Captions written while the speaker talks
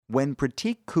When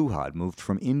Prateek Kuhad moved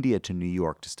from India to New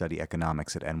York to study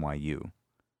economics at NYU,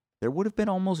 there would have been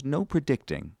almost no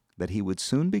predicting that he would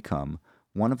soon become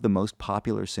one of the most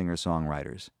popular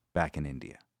singer-songwriters back in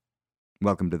India.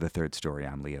 Welcome to The Third Story.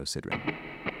 I'm Leo Sidran.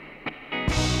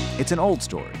 It's an old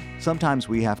story. Sometimes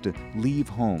we have to leave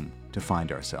home to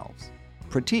find ourselves.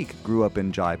 Prateek grew up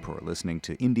in Jaipur listening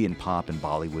to Indian pop and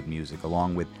Bollywood music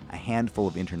along with a handful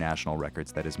of international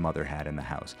records that his mother had in the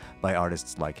house by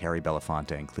artists like Harry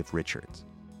Belafonte and Cliff Richards.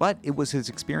 But it was his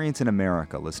experience in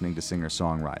America listening to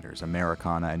singer-songwriters,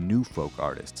 Americana, and new folk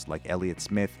artists like Elliott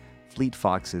Smith, Fleet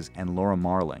Foxes, and Laura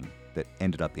Marling that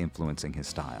ended up influencing his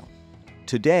style.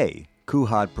 Today,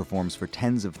 Kuhad performs for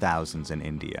tens of thousands in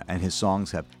India, and his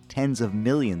songs have tens of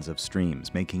millions of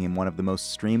streams, making him one of the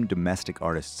most streamed domestic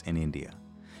artists in India.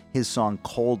 His song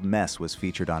Cold Mess was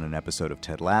featured on an episode of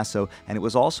Ted Lasso, and it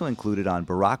was also included on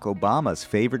Barack Obama's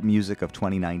Favorite Music of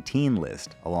 2019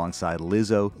 list, alongside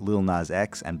Lizzo, Lil Nas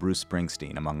X, and Bruce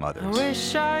Springsteen, among others. I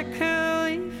wish I could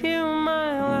leave you,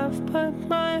 my love, but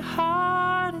my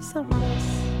heart is a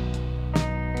mess.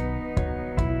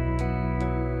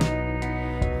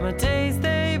 My days,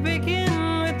 they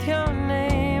begin with your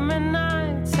name, and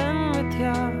nights end with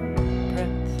your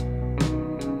breath.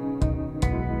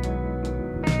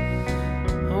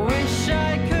 I wish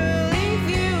I could leave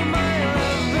you, my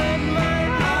love, but my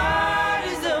heart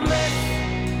is a mess.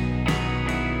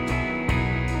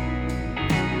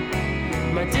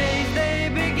 My days, they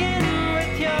begin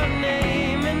with your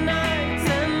name, and nights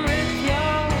end with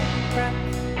your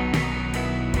breath.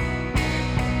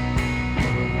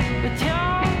 With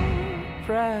your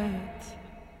breath.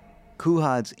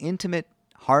 Kuhad's intimate,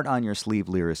 heart-on-your-sleeve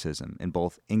lyricism in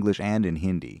both English and in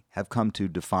Hindi have come to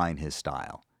define his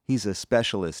style. He's a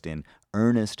specialist in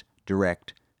earnest,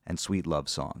 direct, and sweet love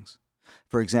songs.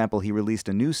 For example, he released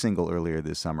a new single earlier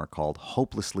this summer called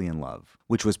Hopelessly in Love,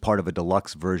 which was part of a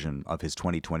deluxe version of his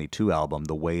 2022 album,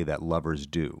 The Way That Lovers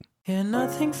Do. Yeah,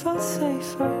 nothing felt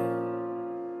safer.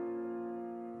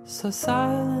 So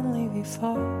silently we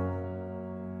fall.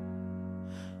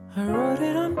 I wrote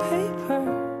it on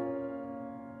paper.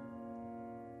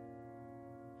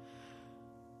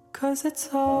 'Cause it's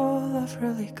all I've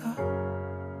really got.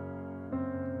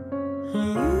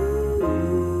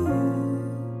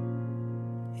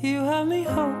 You have me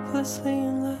hopelessly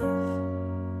in love.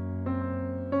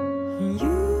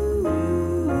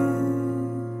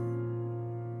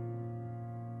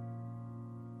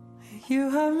 You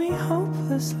have me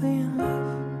hopelessly in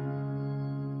love.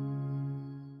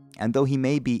 And though he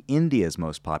may be India's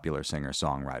most popular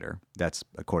singer-songwriter, that's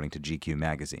according to GQ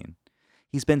magazine,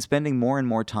 he's been spending more and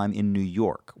more time in New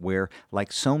York, where,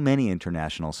 like so many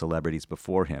international celebrities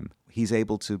before him, he's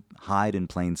able to hide in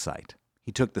plain sight.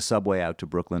 He took the subway out to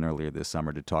Brooklyn earlier this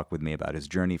summer to talk with me about his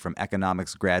journey from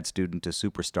economics grad student to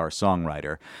superstar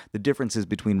songwriter, the differences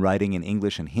between writing in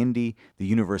English and Hindi, the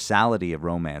universality of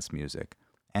romance music,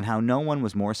 and how no one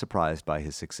was more surprised by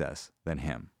his success than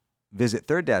him. Visit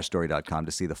third-story.com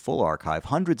to see the full archive,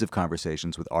 hundreds of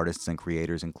conversations with artists and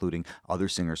creators, including other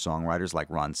singer-songwriters like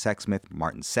Ron Sexsmith,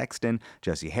 Martin Sexton,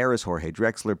 Jesse Harris, Jorge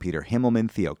Drexler, Peter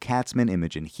Himmelman, Theo Katzman,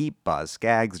 Imogen Heap, Boz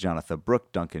Scaggs, Jonathan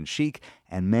Brooke, Duncan Sheik,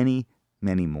 and many,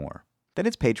 many more. Then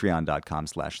it's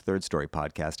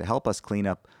patreon.com/thirdstorypodcast to help us clean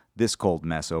up this cold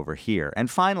mess over here. And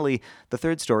finally, The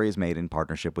Third Story is made in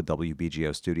partnership with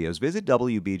WBGO Studios. Visit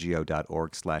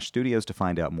wbgo.org/studios to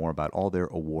find out more about all their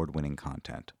award-winning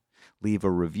content. Leave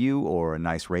a review or a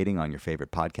nice rating on your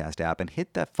favorite podcast app and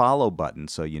hit that follow button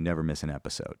so you never miss an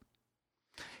episode.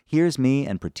 Here's me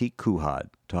and Prateek Kuhad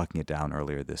talking it down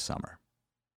earlier this summer.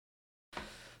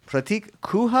 Prateek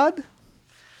Kuhad?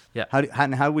 Yeah.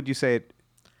 How would you say it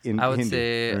in Hindi? I would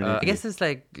say, in I guess it's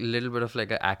like a little bit of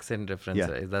like an accent difference.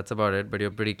 Yeah. That's about it, but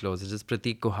you're pretty close. It's just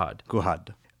Prateek Kuhad.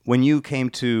 Kuhad. When you came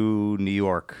to New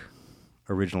York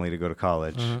originally to go to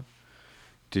college,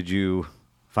 did you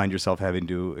find yourself having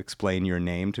to explain your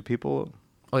name to people?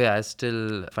 Oh yeah, I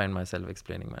still find myself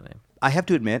explaining my name. I have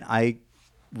to admit, I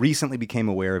recently became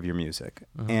aware of your music.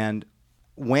 And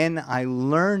when I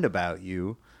learned about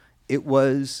you, it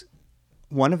was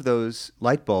one of those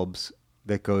light bulbs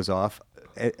that goes off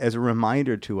as a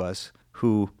reminder to us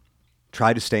who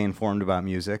try to stay informed about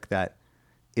music that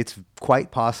it's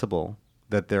quite possible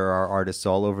that there are artists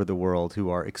all over the world who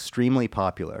are extremely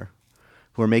popular,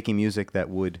 who are making music that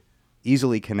would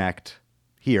easily connect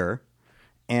here,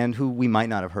 and who we might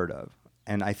not have heard of.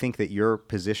 And I think that you're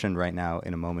positioned right now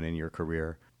in a moment in your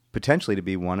career, potentially to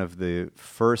be one of the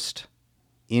first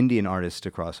Indian artists to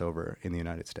cross over in the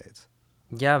United States.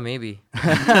 Yeah, maybe.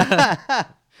 I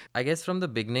guess from the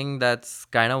beginning, that's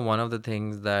kind of one of the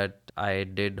things that I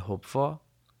did hope for.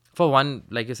 For one,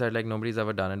 like you said, like nobody's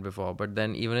ever done it before. But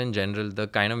then even in general, the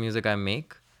kind of music I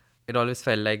make, it always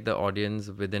felt like the audience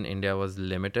within India was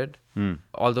limited.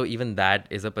 Although even that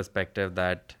is a perspective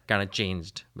that kind of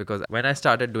changed, because when I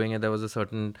started doing it, there was a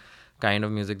certain kind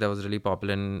of music that was really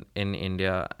popular in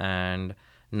India. And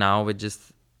now with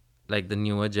just like the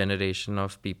newer generation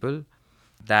of people,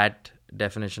 that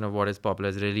definition of what is popular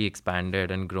has really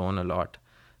expanded and grown a lot.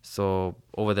 So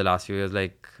over the last few years,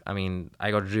 like, I mean,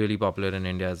 I got really popular in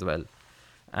India as well.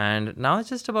 And now it's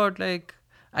just about like,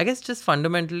 I guess just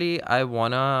fundamentally, I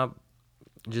wanna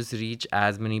just reach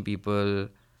as many people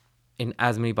in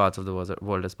as many parts of the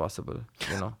world as possible,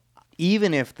 you know?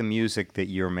 Even if the music that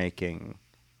you're making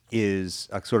is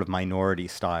a sort of minority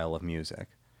style of music.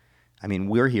 I mean,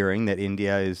 we're hearing that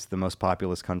India is the most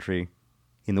populous country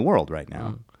in the world right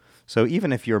now. So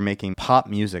even if you're making pop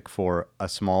music for a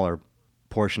smaller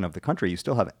portion of the country, you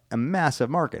still have a massive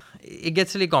market. It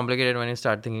gets really complicated when you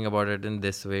start thinking about it in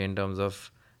this way in terms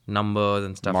of numbers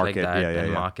and stuff like that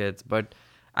and markets. But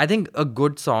I think a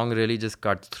good song really just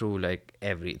cuts through like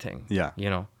everything. Yeah. You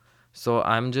know? So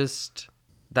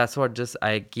that's what just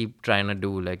I keep trying to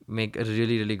do, like make a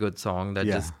really, really good song that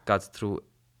just cuts through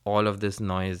all of this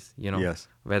noise, you know? Yes.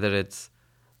 Whether it's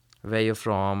where you're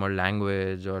from or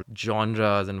language or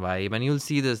genres and vibe. And you'll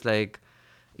see this, like,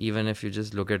 even if you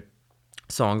just look at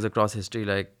songs across history,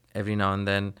 like every now and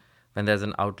then when there's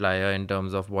an outlier in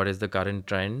terms of what is the current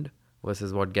trend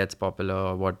versus what gets popular,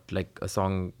 or what like a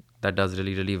song that does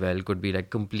really, really well could be like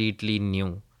completely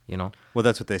new, you know? Well,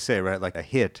 that's what they say, right? Like a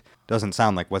hit doesn't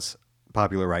sound like what's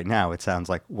popular right now. It sounds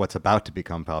like what's about to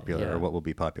become popular or what will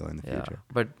be popular in the future.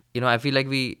 But, you know, I feel like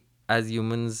we as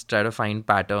humans try to find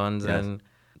patterns and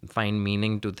find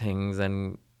meaning to things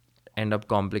and end up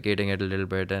complicating it a little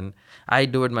bit. And I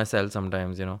do it myself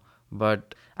sometimes, you know.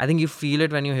 But I think you feel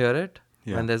it when you hear it,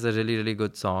 when there's a really, really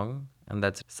good song. And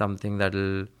that's something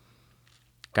that'll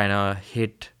kind of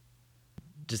hit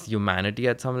just humanity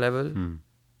at some level.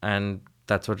 And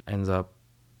that's what ends up,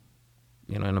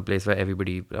 you know, in a place where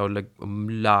everybody, or like a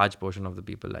large portion of the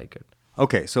people like it.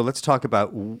 Okay, so let's talk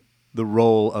about the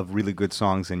role of really good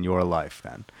songs in your life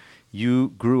then. You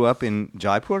grew up in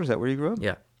Jaipur, is that where you grew up?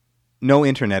 Yeah. No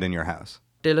internet in your house?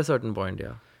 Till a certain point,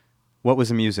 yeah. What was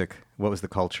the music? What was the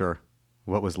culture?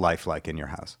 What was life like in your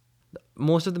house?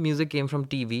 Most of the music came from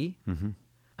TV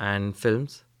and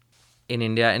films in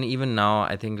India. And even now,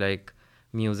 I think like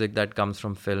music that comes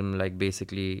from film, like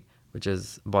basically, which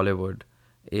is Bollywood,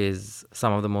 is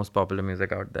some of the most popular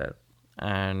music out there.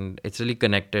 And it's really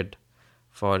connected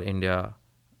for India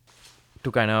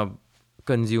to kind of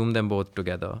consume them both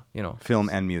together, you know. Film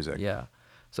and music. Yeah.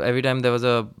 So every time there was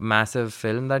a massive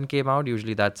film that came out,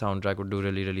 usually that soundtrack would do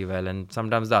really, really well. And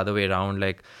sometimes the other way around,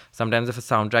 like sometimes if a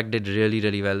soundtrack did really,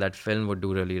 really well, that film would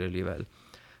do really, really well.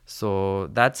 So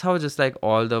that's how just like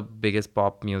all the biggest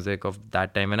pop music of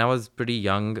that time, when I was pretty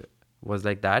young, was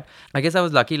like that. I guess I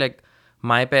was lucky, like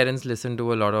my parents listened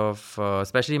to a lot of,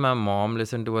 especially my mom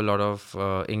listened to a lot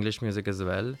of English music as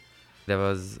well. There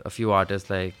was a few artists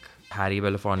like Harry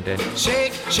Belafonte.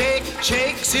 Shake, shake,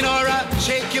 shake, Sinora,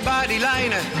 shake your body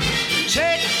line.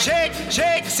 Shake, shake,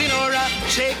 shake, Sinora,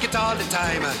 shake it all the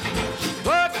time.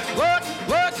 Work, work,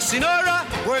 work, Sinora,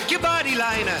 work your body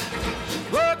line.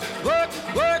 Work, work,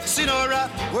 work, Sinora,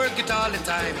 work it all the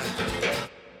time.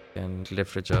 And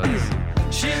Cliff Richards.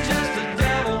 She's just a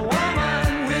devil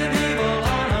woman with evil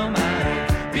on her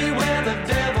mind. Beware the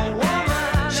devil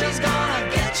woman, she's gonna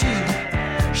get you.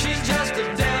 She's just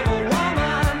a devil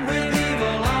woman with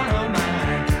evil on her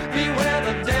mind. Beware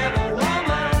the devil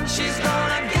woman, she's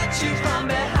gonna get you from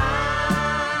behind.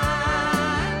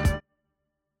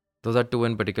 Those are two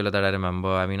in particular that I remember.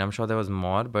 I mean, I'm sure there was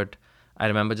more, but I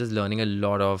remember just learning a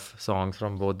lot of songs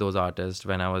from both those artists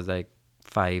when I was like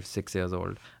 5-6 years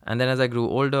old. And then as I grew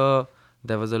older,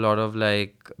 there was a lot of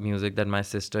like music that my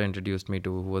sister introduced me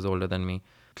to, who was older than me.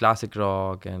 Classic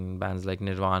rock and bands like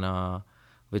Nirvana,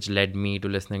 which led me to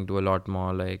listening to a lot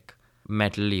more like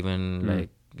metal, even like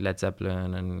Led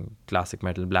Zeppelin and classic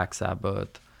metal, Black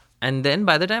Sabbath. And then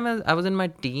by the time I was in my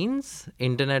teens,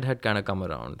 internet had kind of come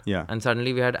around. Yeah. And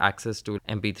suddenly we had access to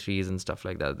MP3s and stuff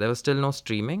like that. There was still no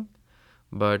streaming,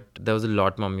 but there was a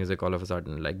lot more music all of a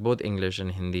sudden, like both English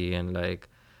and Hindi and like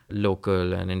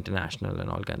local and international and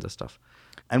all kinds of stuff.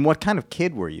 And what kind of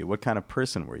kid were you? What kind of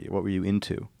person were you? What were you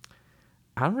into?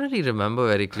 I don't really remember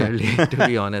very clearly, to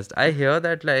be honest. I hear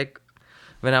that like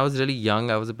when I was really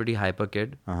young, I was a pretty hyper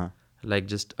kid, like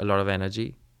just a lot of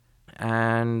energy.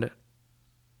 And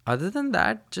other than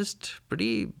that, just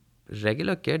pretty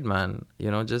regular kid, man. You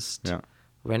know, just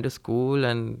went to school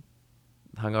and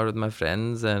hung out with my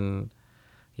friends and,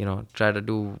 you know, try to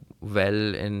do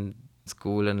well in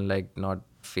school and like not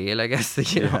fail, I guess,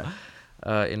 you know,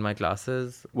 in my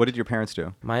classes. What did your parents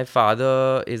do? My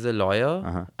father is a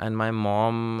lawyer, and my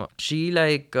mom, she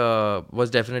like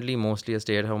was definitely mostly a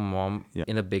stay-at-home mom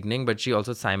in the beginning, but she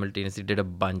also simultaneously did a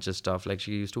bunch of stuff. Like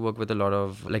she used to work with a lot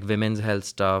of like women's health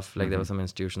stuff. Like there were some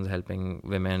institutions helping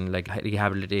women, like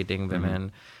rehabilitating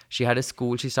women. She had a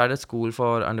school. She started a school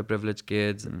for underprivileged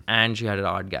kids, and she had an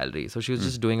art gallery. So she was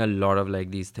just doing a lot of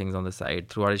like these things on the side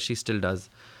throughout. She still does.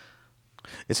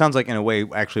 It sounds like, in a way,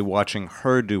 actually watching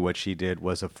her do what she did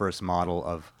was a first model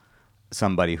of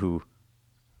somebody who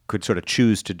could sort of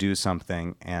choose to do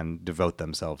something and devote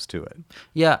themselves to it.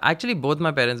 Yeah, actually both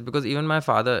my parents, because even my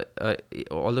father,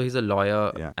 although he's a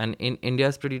lawyer, and in India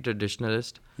is pretty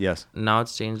traditionalist. Yes. Now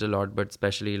it's changed a lot, but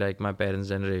especially like my parents'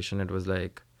 generation, it was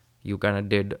like you kind of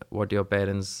did what your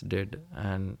parents did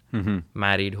and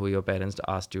married who your parents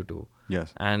asked you to.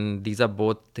 Yes. And these are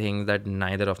both things that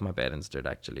neither of my parents did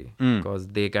actually, because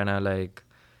they kind of like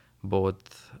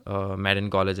both met in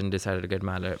college and decided to get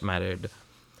married.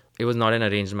 It was not an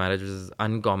arranged marriage, which is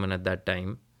uncommon at that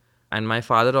time. And my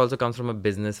father also comes from a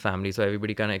business family, so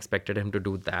everybody kind of expected him to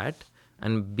do that.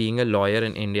 And being a lawyer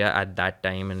in India at that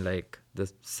time in like the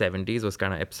 70s was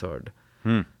kind of absurd.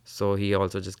 So he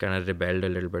also just kind of rebelled a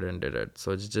little bit and did it.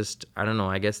 So it's just, I don't know,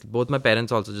 I guess both my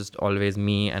parents also just always,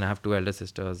 me and I have two elder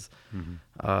sisters,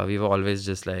 we were always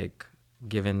just like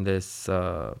given this,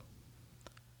 the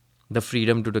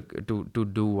freedom to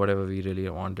do whatever we really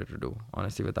wanted to do,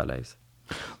 honestly, with our lives.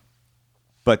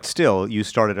 But still, you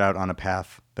started out on a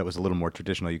path that was a little more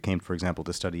traditional. You came, for example,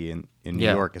 to study in New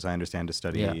York, as I understand, to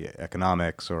study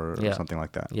economics or something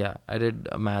like that. Yeah, I did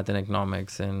math and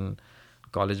economics in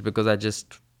college because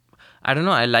I don't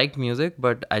know, I liked music,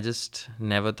 but I just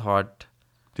never thought.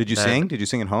 Did you sing? Did you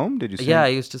sing at home? Did you sing? Yeah, I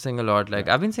used to sing a lot. Like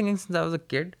I've been singing since I was a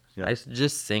kid. Yeah. I used to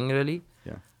just sing really.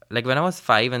 Yeah. Like when I was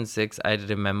 5 and 6, I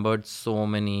remembered so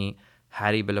many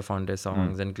Harry Belafonte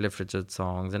songs and Cliff Richard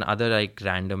songs and other like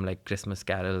random like Christmas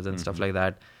carols and stuff like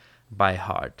that by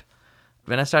heart.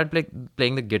 When I started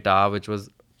playing the guitar, which was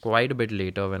quite a bit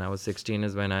later, when I was 16,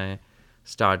 is when I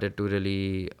started to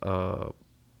really,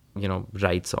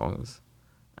 write songs.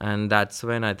 And that's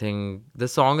when I think the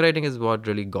songwriting is what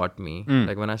really got me.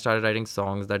 Like when I started writing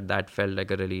songs, that felt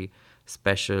like a really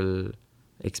special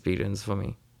experience for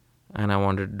me. And I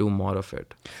wanted to do more of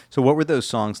it. So what were those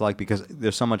songs like? Because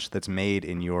there's so much that's made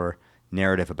in your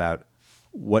narrative about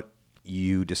what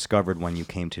you discovered when you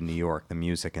came to New York, the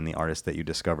music and the artists that you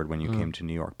discovered when you came to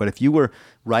New York. But if you were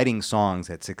writing songs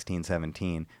at 16,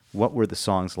 17, what were the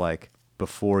songs like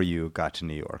before you got to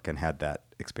New York and had that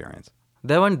experience?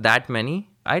 There weren't that many.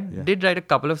 I did write a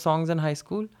couple of songs in high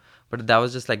school, but that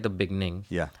was just like the beginning.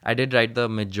 Yeah. I did write the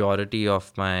majority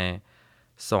of my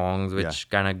songs, which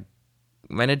kind of,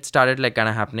 when it started like kind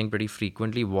of happening pretty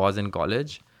frequently, was in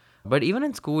college. But even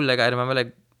in school, like I remember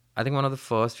like, I think one of the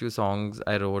first few songs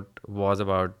I wrote was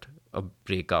about a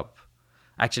breakup.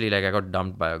 Actually, like I got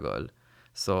dumped by a girl.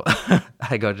 So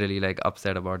I got really like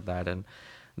upset about that. And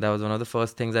that was one of the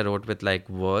first things I wrote with like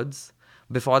words.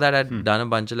 Before that, I'd done a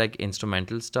bunch of like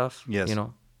instrumental stuff,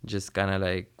 just kind of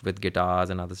like with guitars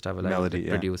and other stuff, like Melody,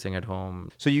 producing at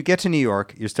home. So you get to New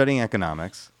York, you're studying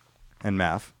economics and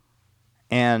math,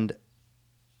 and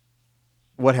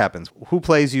what happens? Who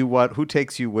plays you what? Who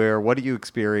takes you where? What do you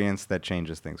experience that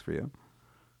changes things for you?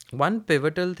 One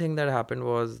pivotal thing that happened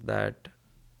was that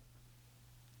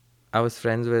I was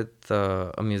friends with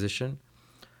a musician,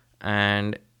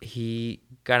 and he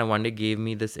kind of one day gave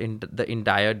me this the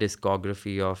entire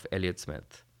discography of Elliott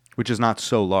Smith, which is not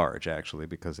so large actually,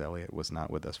 because Elliott was not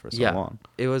with us for so long.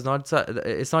 It was not.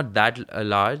 It's not that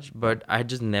large, but I had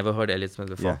just never heard Elliott Smith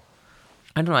before. Yeah.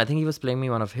 I don't know. I think he was playing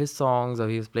me one of his songs, or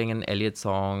he was playing an Elliott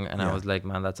song, and I was like,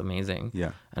 "Man, that's amazing."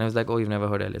 Yeah. And I was like, "Oh, you've never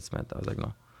heard Elliott Smith?" I was like,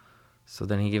 "No." So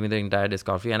then he gave me the entire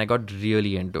discography, and I got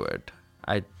really into it.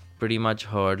 I pretty much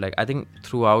heard, like, I think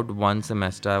throughout one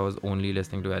semester I was only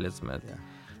listening to Elliott Smith. Yeah.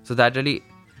 So that really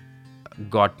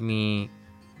got me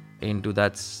into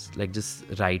that, like, just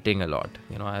writing a lot.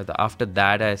 After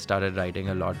that I started writing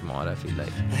a lot more, I feel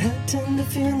like. I had tender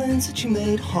feelings that you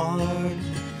made hard,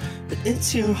 but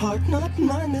it's your heart, not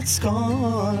mine, that's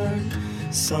scarred.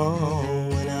 So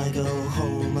when I go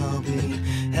home, I'll be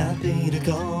happy to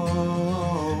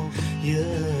go.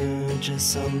 You're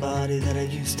just somebody that I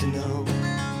used to know.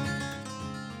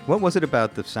 What was it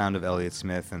about the sound of Elliott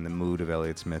Smith and the mood of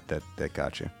Elliott Smith that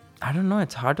got you? I don't know.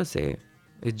 It's hard to say.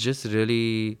 It just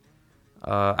really...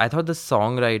 I thought the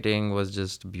songwriting was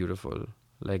just beautiful.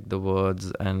 Like the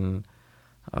words, and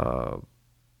I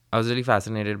was really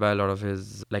fascinated by a lot of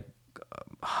his like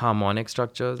harmonic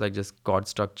structures, like just chord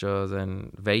structures,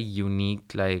 and very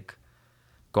unique like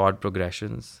chord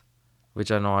progressions,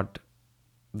 which are not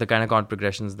the kind of chord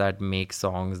progressions that make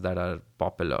songs that are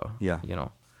popular. Yeah. You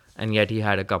know, and yet he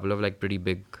had a couple of like pretty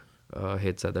big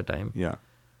hits at the time. Yeah.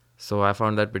 So I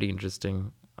found that pretty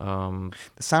interesting. The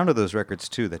sound of those records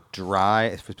too, that dry,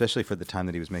 especially for the time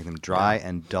that he was making them, dry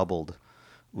and doubled,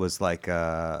 was like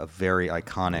a very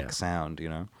iconic sound, you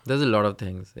know? There's a lot of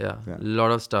things, a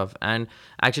lot of stuff. And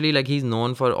actually, like, he's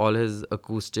known for all his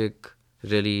acoustic,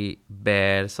 really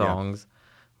bare songs.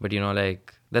 But, you know,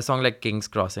 like, the song like King's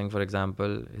Crossing, for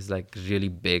example, is like really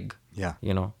big,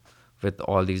 you know, with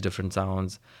all these different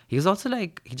sounds. He was also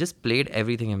like, he just played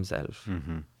everything himself.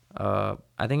 I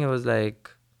think it was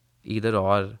like either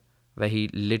or, where he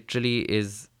literally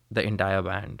is the entire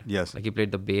band. Yes. Like, he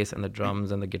played the bass and the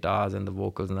drums and the guitars and the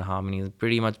vocals and the harmonies,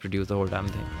 pretty much produced the whole damn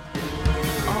thing.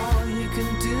 All you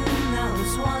can do now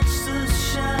is watch the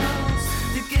shells.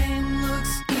 The game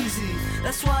looks easy,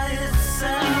 that's why it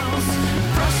sells.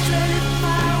 Frustrated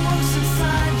fireworks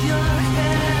inside your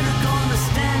head are gonna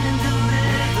stand and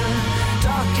deliver,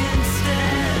 talk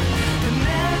instead. The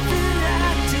method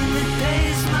acting that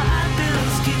pays my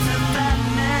bills keeps a fat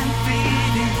man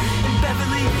feeding in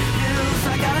Beverly Hills.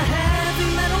 I got a heavy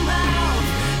metal mouth,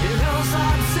 it hurls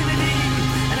obscenity,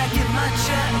 and I get my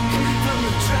check from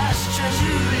the trash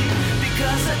treasury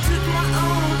because I took my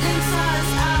own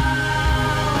insides out.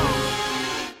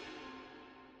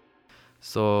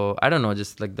 So I don't know,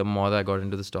 just like the more that I got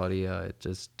into the story, it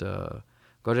just got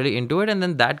really into it. And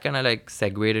then that kind of like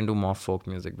segued into more folk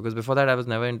music, because before that I was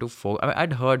never into folk. I mean,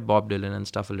 I'd heard Bob Dylan and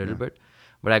stuff a little bit,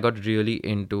 but I got really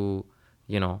into,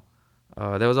 you know,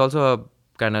 there was also a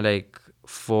kind of like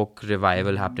folk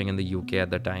revival happening in the UK at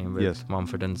the time with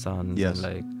Mumford and Sons and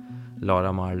like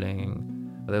Laura Marling.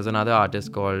 There was another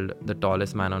artist called The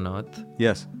Tallest Man on Earth.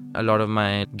 Yes. A lot of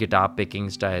my guitar picking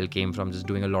style came from just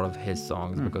doing a lot of his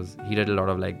songs, because he did a lot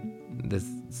of like this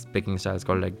picking style is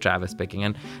called like Travis picking,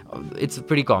 and it's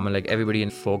pretty common, like everybody in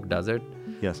folk does it.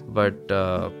 Yes. But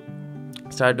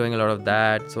started doing a lot of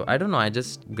that. So I don't know, I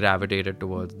just gravitated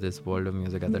towards this world of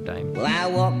music at the time. Well, I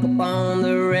walk upon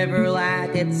the river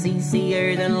like it's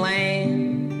easier than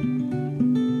land.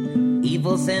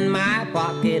 Evil's in my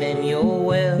pocket and your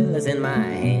will is in my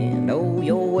hand. Oh,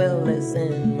 your will is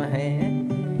in my hand.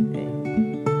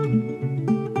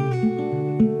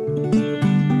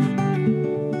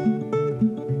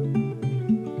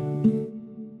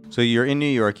 So you're in New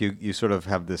York, you sort of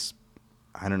have this,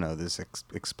 I don't know, this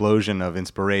explosion of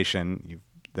inspiration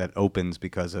that opens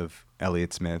because of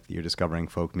Elliott Smith. You're discovering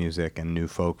folk music and new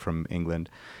folk from England.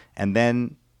 And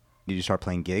then did you start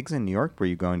playing gigs in New York? Were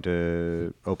you going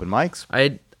to open mics?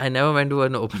 I never went to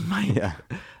an open mic. Yeah.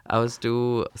 I was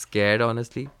too scared,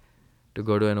 honestly, to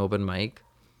go to an open mic.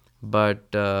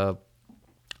 But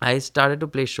I started to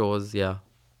play shows, Where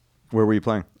were you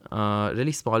playing?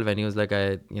 Really small venues, like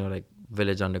like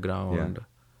Village Underground.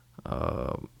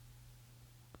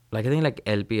 Like I think like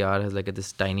LPR has like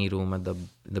this tiny room at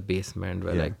the basement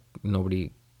where like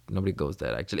nobody goes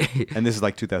there actually. And this is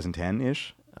like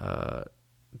 2010-ish?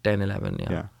 10, 11,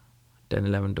 yeah. 10,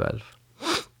 11,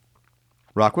 12.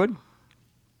 Rockwood?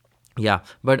 Yeah,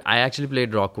 but I actually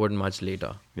played Rockwood much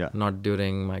later. Yeah. Not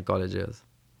during my college years.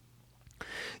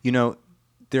 You know,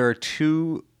 there are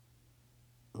two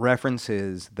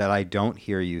references that I don't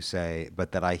hear you say,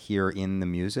 but that I hear in the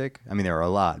music. I mean, there are a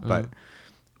lot, but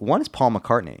one is Paul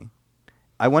McCartney.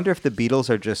 I wonder if the Beatles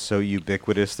are just so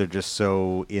ubiquitous, they're just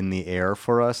so in the air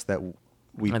for us that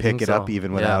we pick it up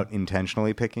even without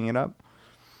intentionally picking it up.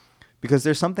 Because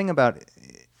there's something about,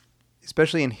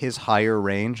 especially in his higher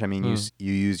range, I mean,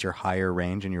 you use your higher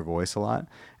range in your voice a lot,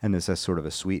 and there's a sort of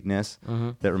a sweetness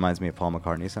that reminds me of Paul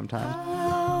McCartney sometimes.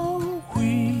 How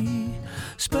we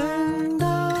spend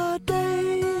our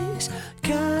days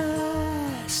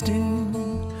casting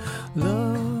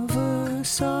love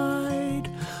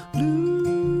aside,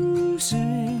 losing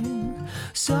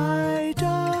sight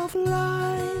of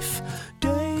life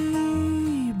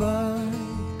day by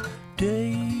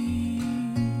day.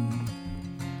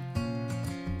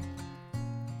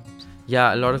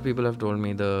 Yeah, a lot of people have told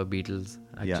me the Beatles,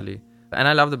 actually. And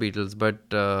I love the Beatles, but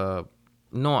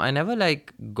no, I never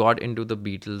like got into the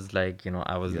Beatles like,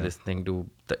 I was listening to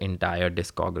the entire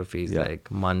discographies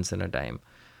like months at a time.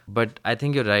 But I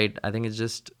think you're right. I think it's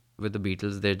just with the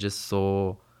Beatles, they're just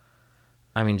so,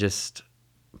 just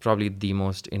probably the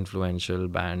most influential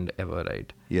band ever,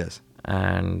 right? Yes.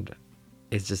 And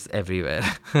it's just everywhere.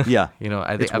 Yeah.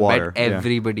 I think water. bet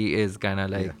everybody is kind of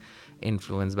like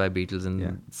influenced by Beatles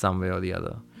in some way or the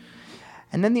other.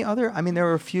 And then the other, there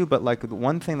were a few, but like the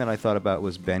one thing that I thought about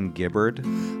was Ben Gibbard.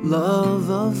 Love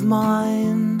of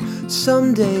mine,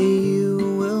 someday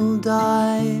you will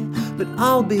die. but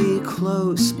I'll be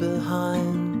close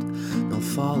behind. They'll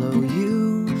follow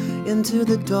you into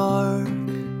the dark,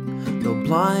 no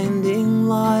blinding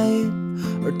light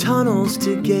or tunnels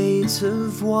to gates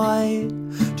of white,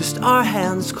 just our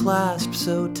hands clasped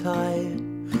so tight,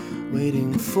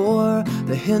 waiting for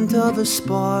the hint of a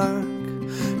spark.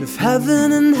 And if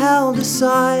heaven and hell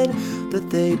decide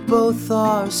that they both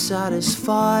are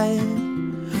satisfied,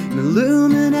 and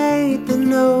illuminate the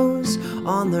nose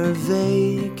on their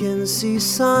vacancy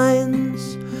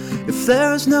signs, if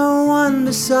there's no one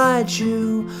beside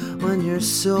you when your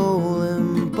soul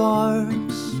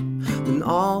embarks, then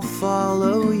I'll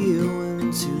follow you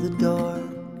into the dark.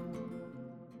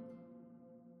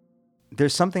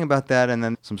 There's something about that, and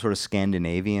then some sort of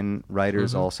Scandinavian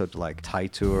writers also, like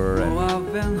Teitur. Oh,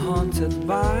 I've been haunted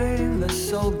by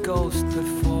this old ghost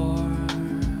before.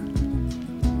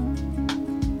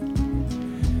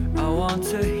 I want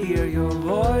to hear your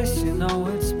voice, you know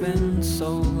it's been so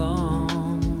long.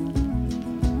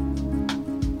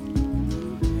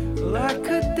 Like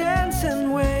a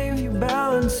dancing wave, you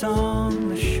balance on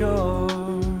the shore.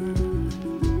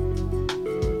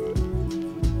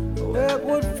 Oh, it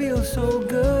would feel so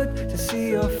good to see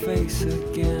your face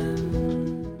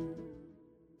again.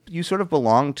 You sort of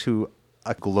belong to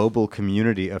a global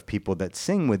community of people that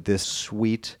sing with this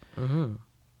sweet,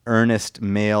 earnest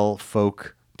male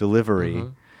folk delivery.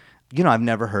 You know, I've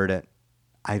never heard it,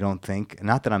 I don't think.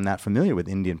 Not that I'm that familiar with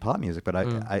Indian pop music, but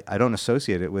I don't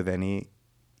associate it with any,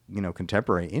 you know,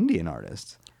 contemporary Indian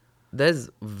artists.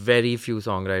 There's very few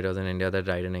songwriters in India that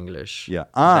write in English. Yeah.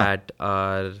 That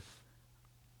are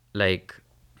like,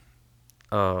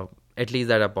 at least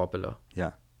that are popular.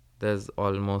 Yeah. There's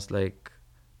almost like,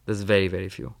 there's very, very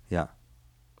few. Yeah.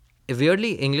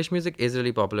 Weirdly, English music is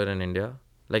really popular in India.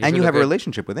 Like, And if you have a look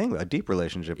relationship with England, a deep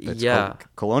relationship that's Yeah.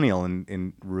 colonial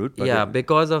in root. But yeah,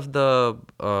 because of the,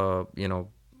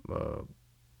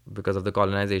 because of the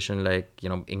colonization, like, you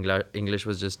know, English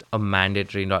was just a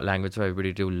mandatory language for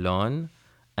everybody to learn.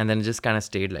 And then it just kind of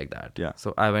stayed like that. Yeah.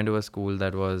 So I went to a school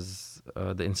that was,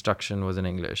 the instruction was in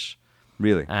English.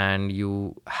 Really? And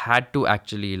you had to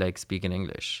actually like speak in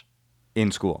English. In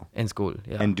school? In school,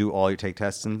 yeah. And do all you take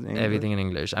tests in English? Everything in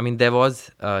English. I mean, there was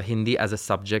Hindi as a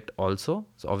subject also.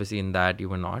 So obviously in that you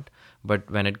were not. But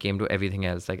when it came to everything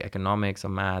else, like economics or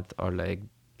math or like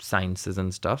sciences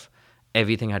and stuff,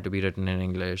 everything had to be written in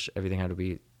English. Everything had to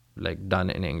be like done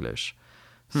in English.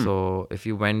 So if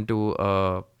you went to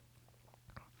a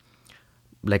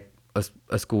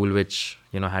school which,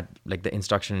 you know, had like the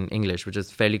instruction in English, which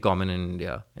is fairly common in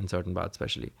India, in certain parts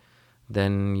especially,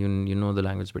 then you know the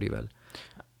language pretty well.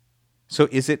 So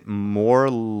is it more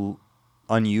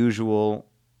unusual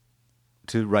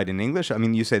to write in English? I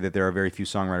mean, you say that there are very few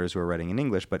songwriters who are writing in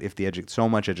English, but if so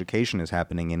much education is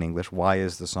happening in English, why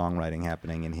is the songwriting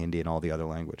happening in Hindi and all the other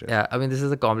languages? Yeah, I mean, this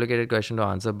is a complicated question to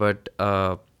answer, but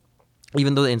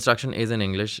even though the instruction is in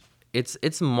English,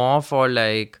 it's more for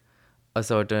like a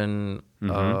certain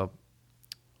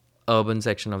urban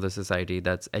section of the society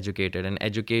that's educated. And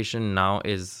education now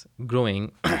is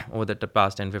growing over the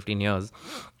past 10-15 years.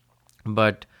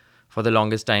 But for the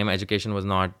longest time, education was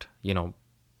not, you know,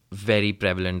 very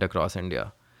prevalent across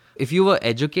India. If you were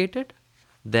educated,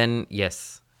 then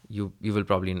yes, you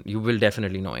will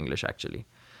definitely know English actually.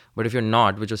 But if you're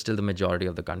not, which was still the majority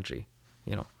of the country,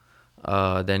 you know,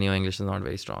 then your English is not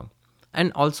very strong.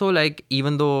 And also, like,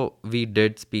 even though we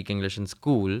did speak English in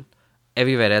school,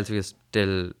 everywhere else we were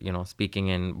still, you know, speaking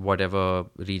in whatever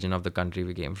region of the country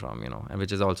we came from, you know, and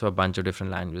which is also a bunch of different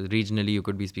languages. Regionally, you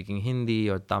could be speaking Hindi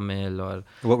or Tamil or...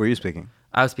 What were you speaking?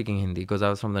 I was speaking Hindi because I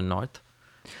was from the north.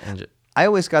 And I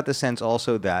always got the sense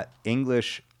also that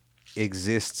English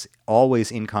exists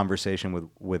always in conversation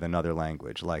with another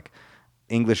language. Like,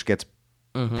 English gets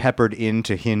peppered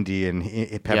into Hindi and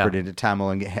peppered into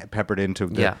Tamil and peppered into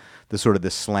the sort of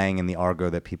the slang and the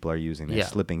argot that people are using. They're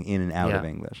slipping in and out of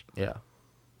English. Yeah.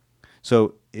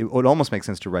 So it would almost make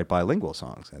sense to write bilingual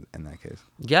songs in that case.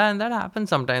 Yeah, and that happens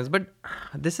sometimes. But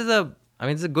it's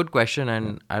a good question,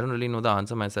 and I don't really know the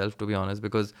answer myself, to be honest,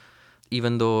 because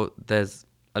even though there's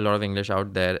a lot of English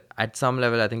out there, at some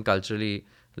level, I think culturally,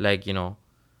 like, you know,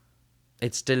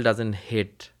 it still doesn't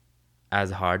hit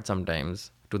as hard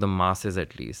sometimes, to the masses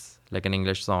at least. Like, an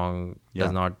English song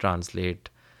does not translate.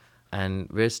 And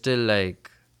we're still like,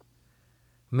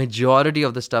 majority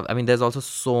of the stuff, I mean, there's also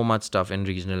so much stuff in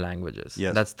regional languages.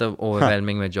 Yes. That's the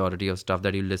overwhelming majority of stuff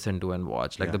that you listen to and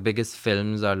watch. Like, the biggest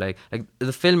films are like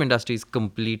the film industry is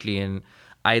completely in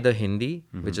either Hindi,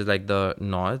 which is like the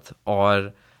north,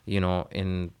 or, you know,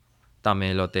 in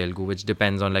Tamil or Telugu, which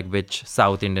depends on like which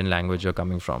South Indian language you're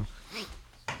coming from.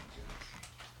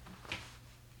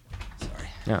 Sorry.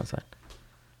 Yeah, sorry.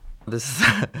 This is,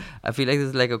 I feel like this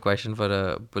is like a question for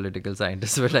a political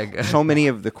scientist, but like So many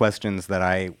of the questions that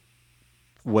I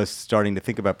was starting to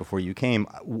think about before you came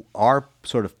are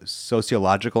sort of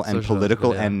sociological and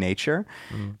political yeah. in nature.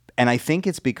 And I think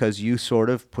it's because you sort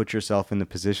of put yourself in the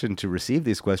position to receive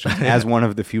these questions as one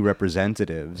of the few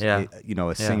representatives, Yeah.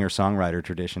 a singer-songwriter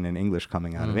tradition in English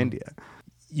coming out of India.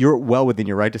 You're well within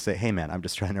your right to say, hey, man, I'm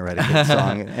just trying to write a good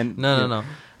song. And no.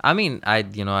 I mean, I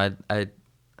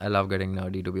love getting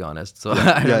nerdy, to be honest. So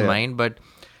I don't mind. But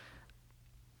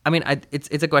I mean,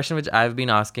 it's a question which I've been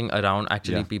asking around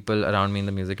people around me in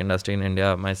the music industry in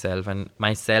India, myself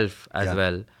as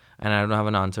well. And I don't have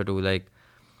an answer to, like,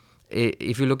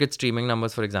 if you look at streaming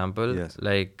numbers, for example,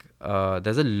 like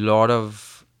there's a lot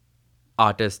of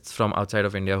artists from outside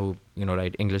of India who,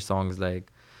 write English songs.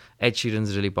 Like Ed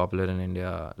Sheeran's really popular in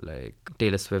India. Like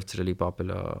Taylor Swift's really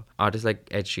popular. Artists like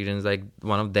Ed Sheeran's, like,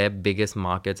 one of their biggest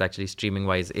markets actually streaming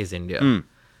wise is India.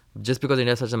 Just because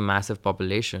India has such a massive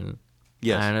population.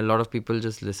 Yes. And a lot of people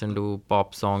just listen to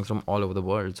pop songs from all over the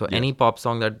world. So any pop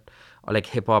song that, or like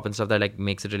hip hop and stuff that like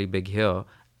makes it really big here,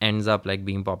 ends up like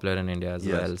being popular in India as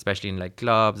well, especially in like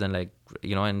clubs and like,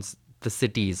 in the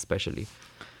cities especially,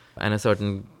 and a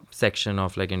certain section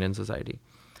of like Indian society.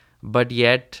 But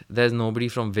yet there's nobody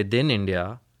from within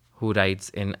India who writes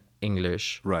in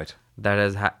English. Right. That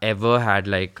has ever had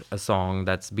like a song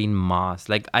that's been mass.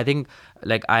 Like I think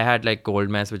like I had like Cold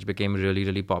Mess, which became really,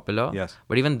 really popular. Yes.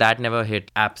 But even that never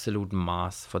hit absolute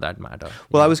mass for that matter.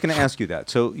 Well, I was going to ask you that.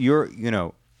 So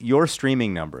your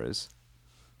streaming numbers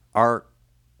are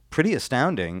pretty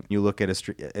astounding. You look at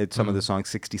some of the songs,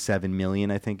 67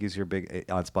 million, I think, is on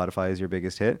Spotify is your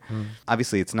biggest hit.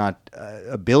 Obviously, it's not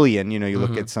a billion. You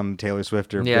look at some Taylor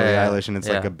Swift or Billie Eilish, and it's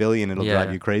like a billion. It'll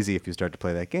drive you crazy if you start to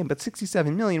play that game. But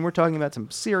 67 million, we're talking about some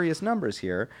serious numbers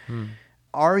here.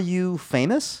 Are you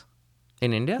famous?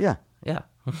 In India? Yeah. Yeah.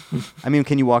 I mean,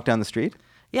 can you walk down the street?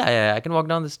 Yeah, I can walk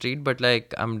down the street, but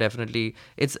like I'm definitely...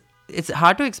 It's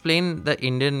hard to explain the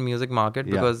Indian music market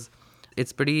because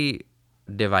it's pretty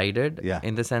divided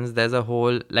in the sense there's a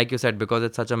whole, like you said, because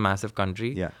it's such a massive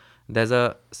country, there's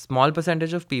a small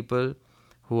percentage of people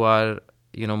who are,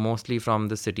 mostly from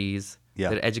the cities.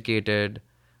 They're educated,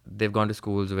 they've gone to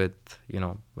schools with,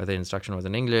 where the instruction was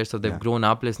in English, so they've grown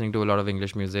up listening to a lot of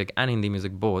English music and Hindi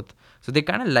music both, so they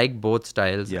kind of like both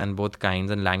styles and both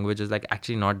kinds, and language is like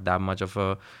actually not that much of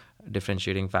a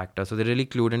differentiating factor. So they're really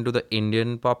clued into the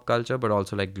Indian pop culture but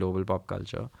also like global pop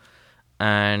culture.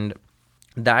 And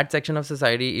that section of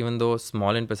society, even though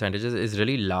small in percentages, is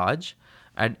really large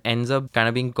and ends up kind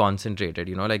of being concentrated,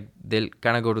 like they'll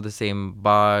kind of go to the same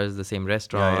bars, the same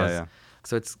restaurants.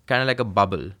 So it's kind of like a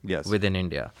bubble within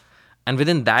India. And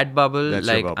within that bubble,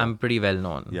 I'm pretty well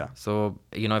known. So,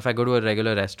 if I go to a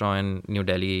regular restaurant in New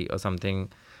Delhi or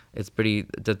something,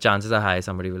 the chances are high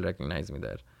somebody will recognize me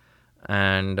there.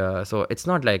 And so it's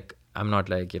not like, I'm not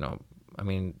like,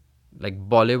 like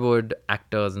Bollywood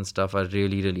actors and stuff are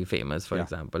really, really famous, for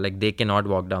example. Like they cannot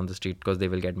walk down the street because they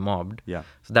will get mobbed. So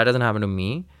that doesn't happen to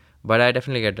me. But I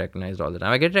definitely get recognized all the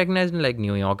time. I get recognized in like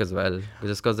New York as well,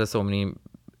 just because there's so many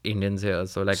Indians here.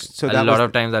 So like a lot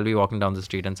of times I'll be walking down the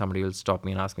street and somebody will stop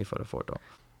me and ask me for a photo.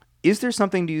 Is there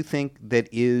something, do you think, that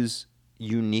is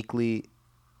uniquely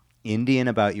Indian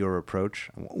about your approach?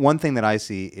 One thing that I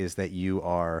see is that you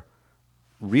are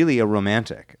really a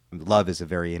romantic. Love is a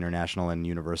very international and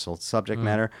universal subject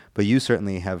matter, but you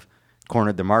certainly have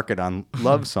cornered the market on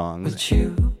love songs. Would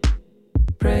you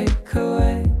break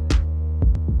away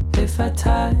if I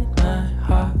tied my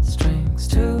heartstrings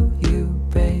to you,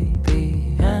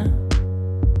 baby? And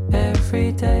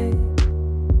every day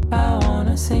I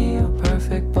wanna see your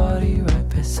perfect body right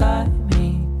beside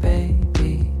me,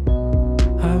 baby.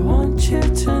 I want you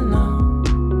to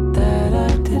know that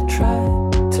I did try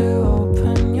to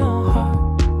open your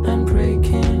heart and break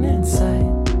in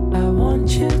inside. I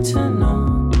want you to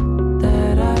know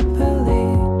that I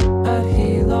believe I'd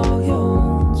heal all your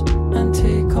wounds and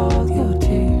take all your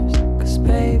tears, 'cause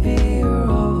baby, you're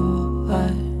all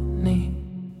I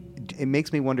need. It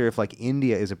makes me wonder if like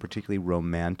India is a particularly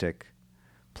romantic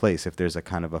place, if there's a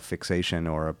kind of a fixation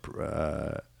or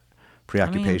a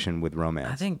preoccupation with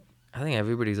romance. I think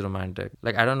everybody's romantic.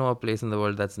 Like I don't know a place in the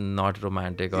world that's not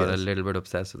romantic or a little bit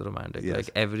obsessed with romantic. Like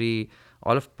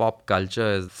all of pop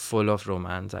culture is full of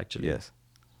romance actually. Yes.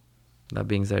 That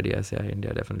being said,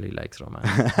 India definitely likes romance.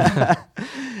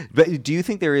 But do you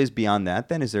think there is beyond that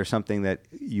then? Is there something that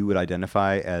you would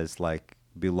identify as like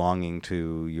belonging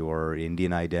to your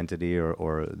Indian identity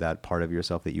or that part of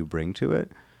yourself that you bring to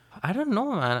it? I don't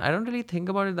know, man. I don't really think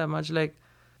about it that much. Like,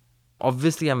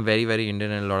 obviously, I'm very, very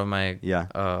Indian in a lot of my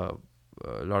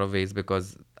a lot of ways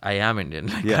because I am Indian.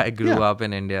 Like Yeah. I grew Yeah. up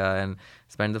in India and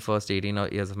spent the first 18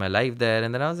 years of my life there,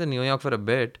 and then I was in New York for a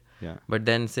bit. Yeah. But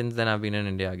then since then I've been in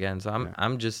India again. So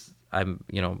I'm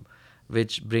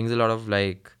which brings a lot of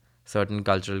like certain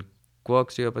cultural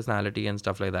quirks to your personality and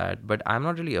stuff like that. But I'm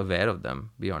not really aware of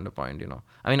them beyond a point.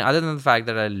 I mean, other than the fact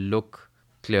that I look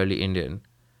clearly Indian,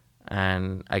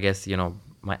 and I guess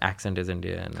my accent is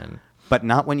Indian, and But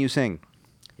not when you sing.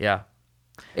 yeah.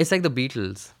 It's like the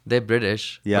Beatles. They're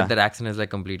British, Yeah. but their accent is like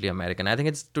completely American. I think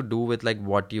it's to do with like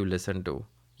what you listen to,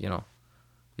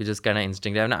 You just kind of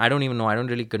instinctive. And I don't even know. I don't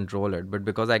really control it. But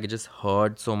because I just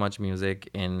heard so much music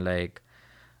in like,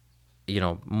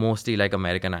 mostly like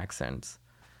American accents,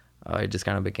 it just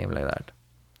kind of became like that.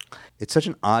 It's such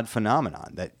an odd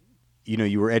phenomenon that,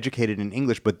 you were educated in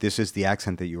English, but this is the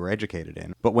accent that you were educated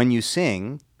in. But when you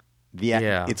sing,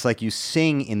 Yeah. it's like you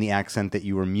sing in the accent that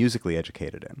you were musically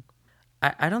educated in.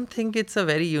 I don't think it's a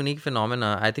very unique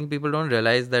phenomena. I think people don't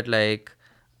realize that like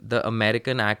the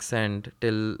American accent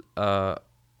till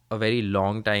a very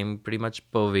long time pretty much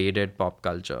pervaded pop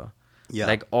culture. Yeah.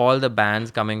 Like all the bands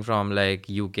coming from like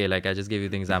UK, like I just gave you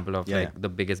the example of Yeah, like yeah. the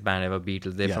biggest band ever,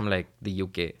 Beatles. They're Yeah. from like the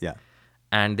UK. Yeah.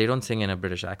 And they don't sing in a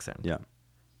British accent. Yeah.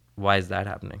 Why is that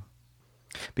happening?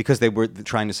 Because they were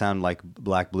trying to sound like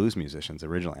black blues musicians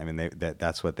originally. I mean,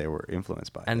 that's what they were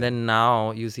influenced by. And then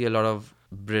now you see a lot of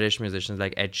British musicians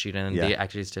like Ed Sheeran, and Yeah. they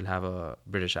actually still have a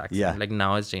British accent. Yeah. Like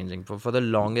now it's changing. For the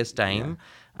longest time,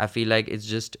 I feel like it's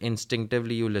just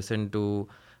instinctively you listen to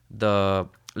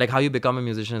like how you become a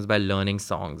musician is by learning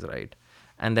songs, right?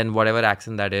 And then whatever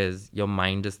accent that is, your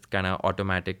mind just kind of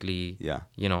automatically,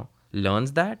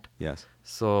 learns that. Yes.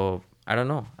 So I don't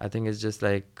know. I think it's just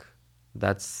like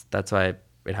that's why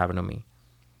it happened to me.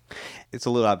 It's a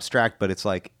little abstract, but it's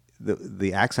like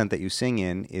the accent that you sing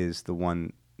in is the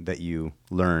one that you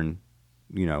learn,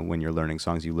 when you're learning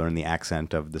songs, you learn the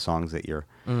accent of the songs that you're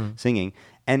singing.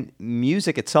 And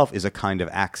music itself is a kind of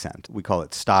accent. We call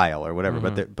it style or whatever,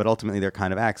 but ultimately they're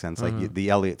kind of accents. Like the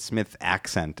Elliott Smith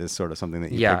accent is sort of something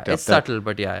that you picked up. It's subtle,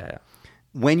 but yeah.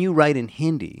 When you write in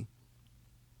Hindi,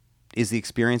 is the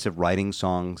experience of writing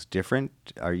songs different?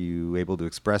 Are you able to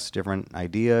express different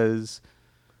ideas?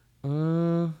 I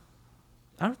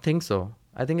don't think so.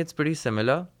 I think it's pretty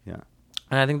similar. Yeah.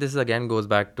 And I think this again goes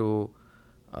back to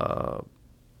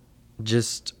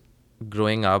just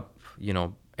growing up,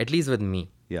 at least with me.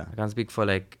 Yeah. I can't speak for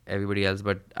like everybody else,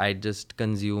 but I just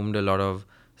consumed a lot of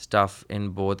stuff in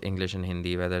both English and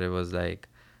Hindi, whether it was like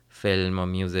film or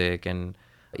music, and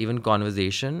even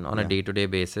conversation on a day-to-day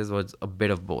basis was a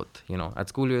bit of both. At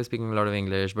school we were speaking a lot of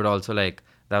English, but also like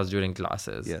that was during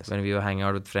classes. Yes. When we were hanging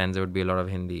out with friends, there would be a lot of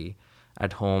Hindi.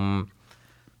 At home,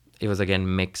 it was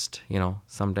again mixed,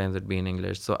 sometimes it'd be in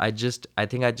English. So I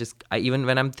think even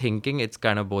when I'm thinking, it's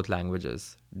kind of both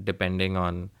languages, depending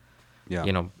on,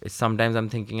 sometimes I'm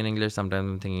thinking in English, sometimes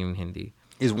I'm thinking in Hindi.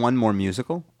 Is one more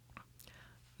musical?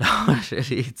 No,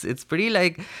 really, it's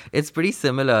pretty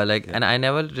similar. Like, and I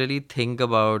never really think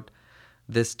about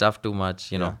this stuff too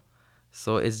much, Yeah.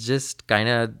 So it's just kind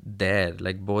of there.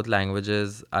 Like both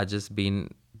languages are just been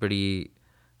pretty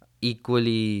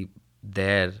equally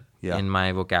there in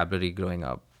my vocabulary growing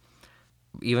up.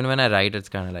 Even when I write, it's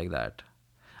kind of like that.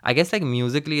 I guess like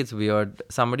musically, it's weird.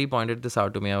 Somebody pointed this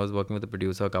out to me. I was working with a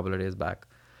producer a couple of days back,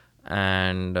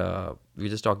 and we were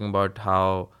just talking about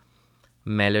how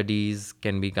melodies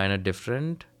can be kind of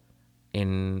different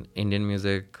in Indian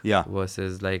music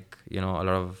versus like, a lot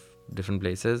of different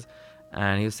places.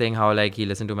 And he was saying how like he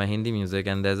listened to my Hindi music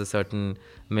and there's a certain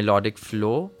melodic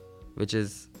flow which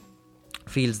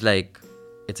feels like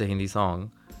it's a Hindi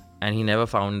song, and he never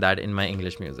found that in my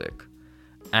English music.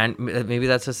 And maybe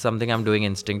that's just something I'm doing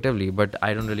instinctively, but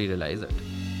I don't really realize it.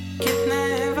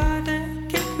 कितने वादे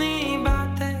कितनी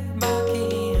बातें बाकी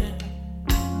हैं,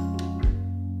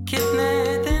 कितने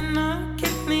दिन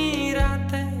कितनी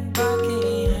रातें बाकी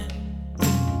हैं,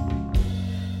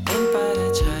 इन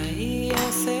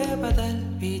परछाइयों से बदल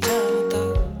भी जाऊं तो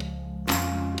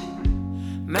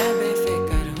मैं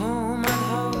बेफिक्र हूँ,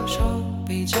 मदहोश हो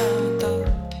भी जाऊं तो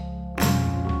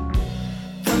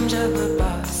तुम जब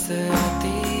पास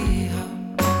आती हो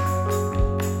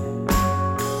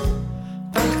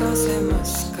पलकों से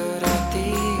मुस्कुराती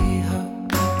हो,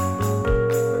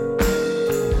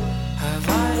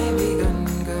 हवाएं भी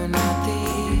गुनगुनाती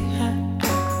हैं,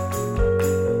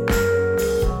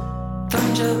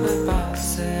 तुम जब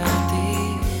पास आती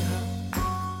हो.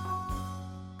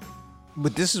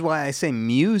 But this is why I say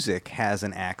music has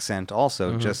an accent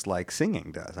also, just like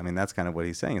singing does. I mean, that's kind of what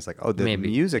he's saying. It's like, the Maybe.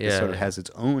 music Yeah, sort of yeah. has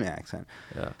its own accent.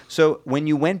 Yeah. So when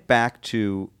you went back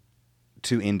to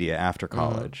India after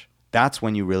college, that's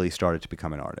when you really started to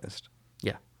become an artist.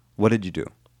 What did you do?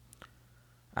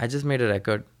 I just made a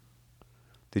record.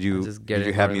 Did you just get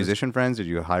it have going. musician friends? Did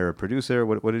you hire a producer?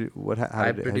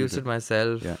 I produced it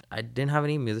myself. Yeah. I didn't have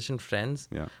any musician friends,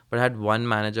 Yeah. but I had one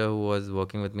manager who was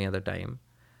working with me at the time.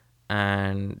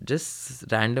 And just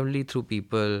randomly through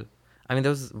people, I mean, there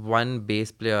was one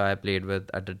bass player I played with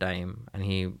at the time, and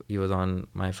he was on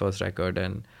my first record,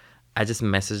 and I just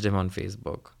messaged him on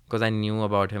Facebook because I knew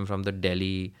about him from the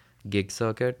Delhi gig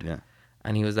circuit. Yeah.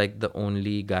 And he was like the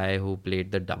only guy who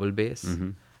played the double bass.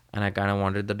 Mm-hmm. And I kind of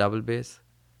wanted the double bass.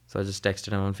 So I just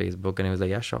texted him on Facebook and he was like,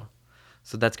 yeah, sure.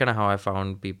 So that's kind of how I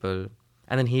found people.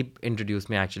 And then he introduced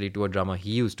me actually to a drummer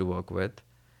he used to work with,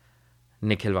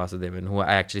 Nikhil Vasudevan, who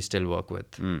I actually still work with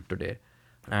today.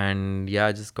 And yeah,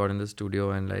 I just got in the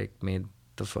studio and like made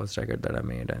the first record that I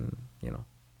made, and you know.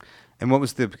 And what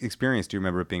was the experience? Do you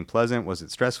remember it being pleasant? Was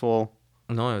it stressful?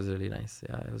 No, it was really nice.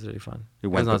 Yeah, it was really fun. It It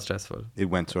went was not the- stressful. It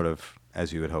went sort of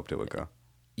as you had hoped it would go.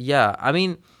 Yeah, I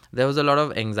mean, there was a lot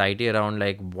of anxiety around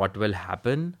like what will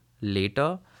happen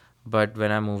later. But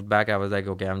when I moved back, I was like,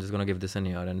 okay, I'm just going to give this an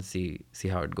year and see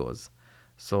how it goes.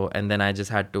 So, and then I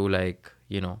just had to like,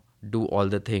 you know, do all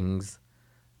the things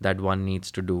that one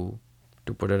needs to do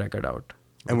to put a record out.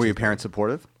 And were your parents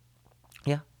supportive?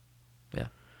 Yeah. Yeah.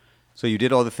 So you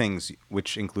did all the things,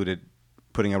 which included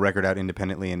putting a record out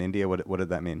independently in India. What did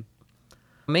that mean?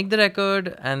 Make the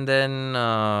record and then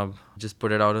just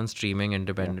put it out on streaming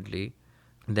independently.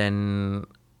 Then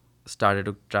started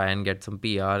to try and get some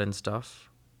PR and stuff,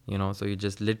 you know. So you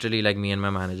just literally, like, me and my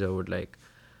manager would like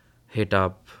hit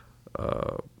up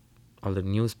all the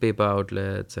newspaper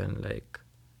outlets and like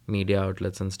media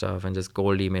outlets and stuff, and just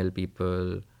cold email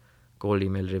people, cold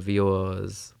email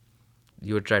reviewers.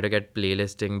 You would try to get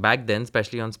playlisting back then,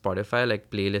 especially on Spotify. Like,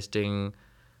 playlisting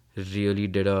really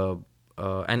did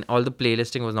and all the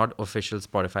playlisting was not official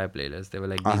Spotify playlists. They were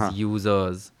like these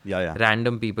users,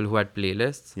 random people who had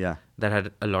playlists that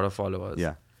had a lot of followers.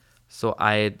 Yeah. So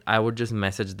I would just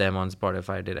message them on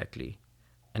Spotify directly,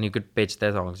 and you could pitch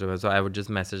their songs to them. So I would just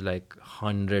message like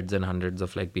hundreds and hundreds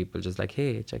of like people, just like,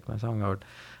 hey, check my song out.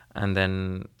 And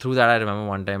then through that, I remember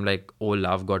one time like Oh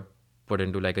Love got put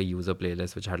into like a user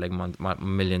playlist which had like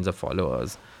millions of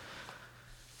followers.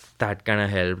 That kind of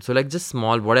helped. So like just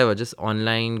small, whatever, just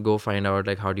online, go find out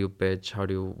like how do you pitch, who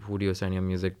do you send your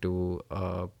music to,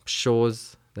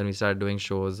 shows. Then we started doing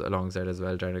shows alongside as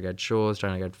well, trying to get shows,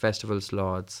 trying to get festival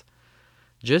slots.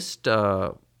 Just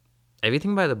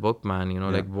everything by the book, man, you know,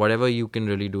 like whatever you can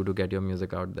really do to get your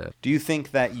music out there. Do you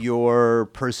think that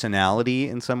your personality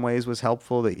in some ways was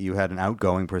helpful, that you had an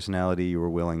outgoing personality, you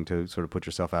were willing to sort of put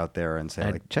yourself out there and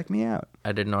say, like, check me out?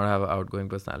 I did not have an outgoing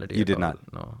personality. You at did all.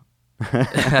 not? No.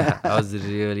 I was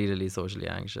really, really socially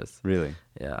anxious. Really?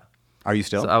 Yeah. Are you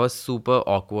still? So I was super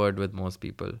awkward with most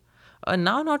people.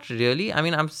 Now, not really. I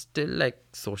mean, I'm still like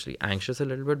socially anxious a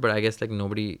little bit, but I guess like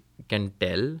nobody can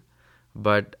tell.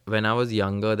 But when I was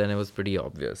younger, then it was pretty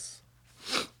obvious.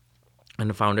 And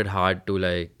I found it hard to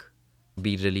like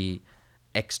be really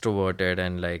extroverted,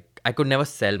 and like I could never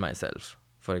sell myself,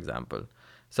 for example.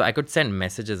 So I could send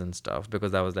messages and stuff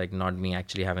because that was like not me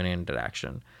actually having an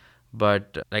interaction.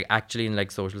 But like actually in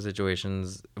like social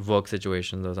situations, work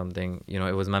situations or something, you know,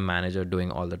 it was my manager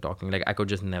doing all the talking. Like I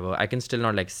can still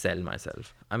not like sell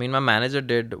myself. I mean, my manager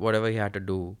did whatever he had to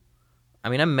do. I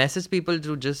mean, I messaged people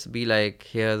to just be like,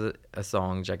 here's a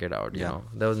song, check it out, you know.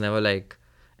 There was never like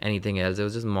anything else. It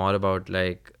was just more about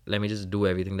like, let me just do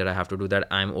everything that I have to do that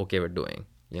I'm okay with doing,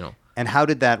 you know. And how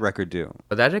did that record do?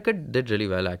 But that record did really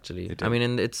well, actually. I mean,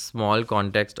 in its small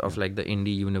context of like the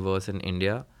indie universe in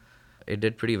India, it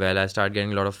did pretty well. I started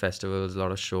getting a lot of festivals, a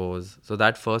lot of shows. So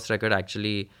that first record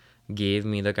actually gave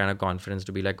me the kind of confidence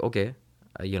to be like, okay,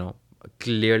 you know,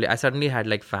 clearly I suddenly had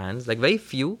like fans, like very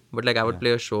few, but like I would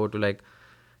play a show to like,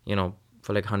 you know,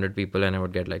 for like 100 people, and I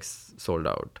would get like sold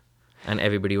out, and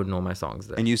everybody would know my songs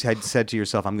there. And you had said to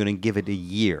yourself, I'm going to give it a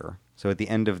year. So at the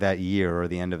end of that year, or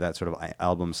the end of that sort of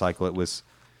album cycle, it was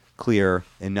clear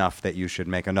enough that you should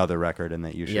make another record and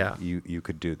that you should you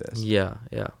could do this. Yeah.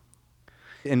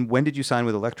 And when did you sign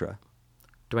with Elektra?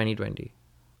 2020.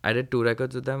 I did 2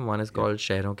 records with them. One is called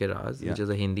Shehron Ke Raaz, which is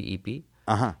a Hindi EP.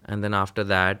 And then after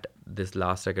that, this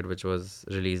last record, which was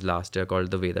released last year, called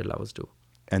The Way That Lovers Do.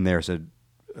 And there's a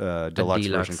deluxe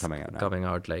version coming out now. Coming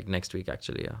out like next week,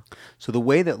 actually, yeah. So The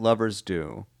Way That Lovers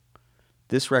Do,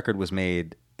 this record was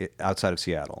made outside of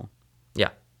Seattle. Yeah.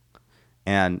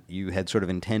 And you had sort of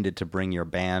intended to bring your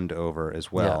band over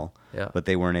as well, but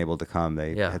they weren't able to come.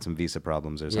 They had some visa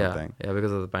problems or something. Yeah,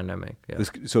 because of the pandemic. Yeah.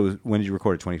 So when did you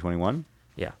record it? 2021?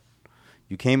 Yeah.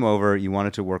 You came over, you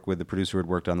wanted to work with the producer who had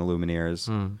worked on the Lumineers.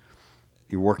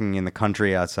 You're working in the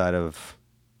country outside of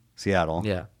Seattle.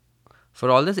 Yeah. For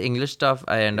all this English stuff,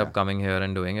 I end up coming here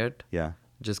and doing it. Yeah.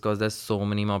 Just because there's so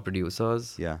many more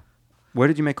producers. Yeah. Where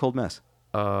did you make Cold Mess?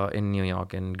 In New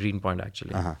York, in Greenpoint,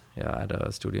 actually. Yeah, at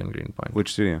a studio in Greenpoint.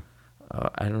 Which studio?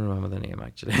 I don't remember the name,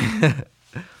 actually.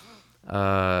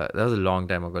 That was a long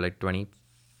time ago, like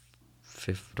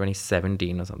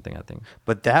 2017 or something, I think.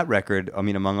 But that record, I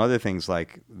mean, among other things,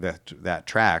 like that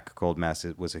track, Cold Mess,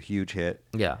 it was a huge hit.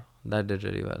 Yeah, that did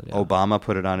really well. Yeah. Obama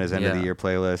put it on his end of the Yeah. year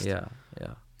playlist. Yeah,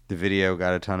 yeah. The video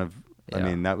got a ton of, I Yeah.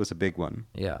 mean, that was a big one.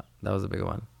 Yeah, that was a big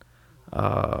one.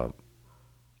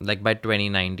 Like by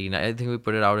 2019, I think we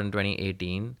put it out in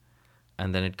 2018,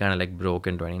 and then it kind of like broke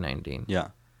in 2019. Yeah.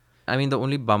 I mean, the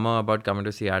only bummer about coming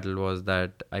to Seattle was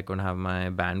that I couldn't have my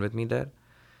band with me there.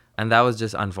 And that was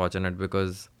just unfortunate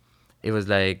because it was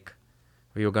like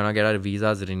we were going to get our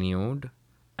visas renewed,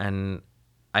 and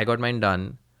I got mine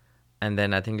done. And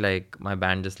then I think like my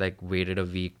band just like waited a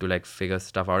week to like figure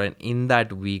stuff out. And in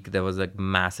that week, there was like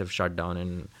massive shutdown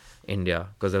in India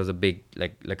because there was a big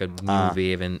like a new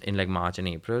wave in like March and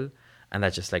April. And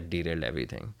that just like derailed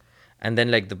everything. And then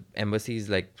like the embassy is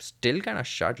like still kind of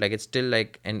shut. Like it's still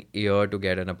like an year to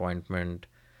get an appointment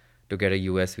to get a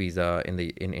US visa in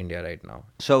India right now.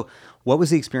 So what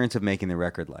was the experience of making the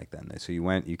record like then? So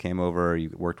you came over, you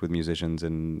worked with musicians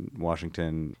in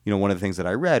Washington. You know, one of the things that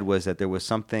I read was that there was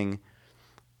something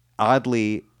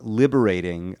oddly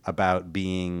liberating about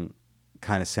being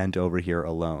kind of sent over here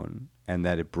alone, and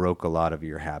that it broke a lot of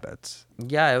your habits.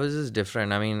 Yeah, it was just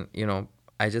different. I mean, you know,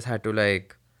 I just had to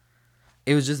like,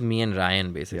 it was just me and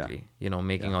Ryan basically, you know,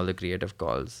 making all the creative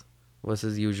calls.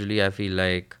 Versus usually I feel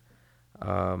like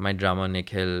my drummer Nick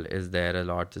Hill is there a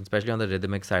lot, especially on the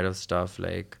rhythmic side of stuff.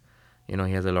 Like, you know,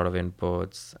 he has a lot of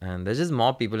inputs, and there's just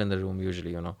more people in the room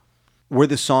usually, you know. Were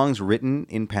the songs written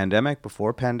in pandemic,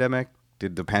 before pandemic?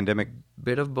 Did the pandemic...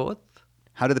 Bit of both.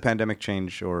 How did the pandemic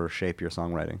change or shape your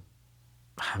songwriting?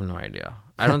 I have no idea.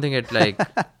 I don't think it like...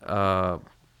 I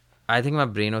think my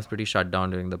brain was pretty shut down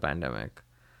during the pandemic.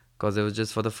 Because it was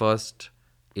just for the first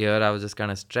year, I was just kind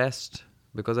of stressed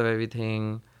because of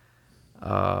everything.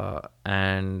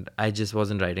 And I just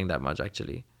wasn't writing that much,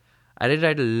 actually. I did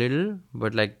write a little,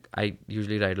 but like I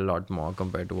usually write a lot more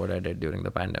compared to what I did during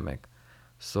the pandemic.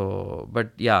 So,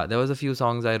 but yeah, there was a few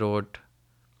songs I wrote,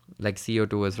 like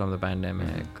CO2 is from the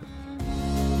pandemic.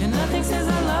 Yeah, nothing says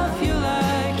I love you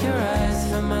like your eyes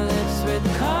fill my lips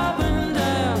with carbon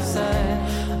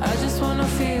dioxide. I just wanna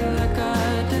feel like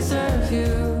I deserve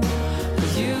you,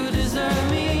 'cause you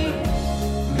deserve me.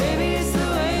 Maybe it's the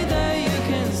way that you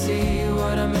can see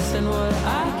what I'm missing, what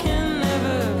I can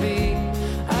never be.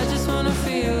 I just wanna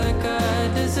feel like I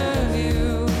deserve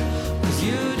you, 'cause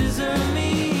you deserve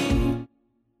me.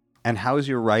 And how is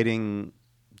your writing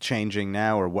changing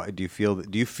now, or what do you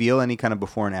feel any kind of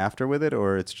before and after with it,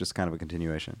 or it's just kind of a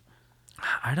continuation?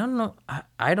 I don't know.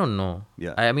 I don't know.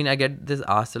 Yeah. I mean, I get this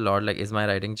asked a lot, like, is my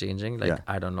writing changing? Like, Yeah.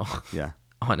 I don't know. Yeah.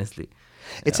 Honestly.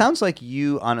 It sounds like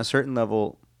you, on a certain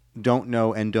level, don't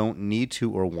know and don't need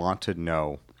to or want to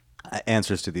know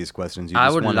answers to these questions. You I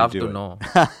just would want love do to it. know.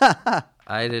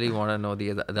 I really want to know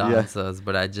the Yeah. answers,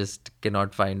 but I just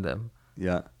cannot find them.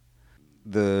 Yeah.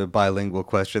 The bilingual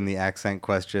question, the accent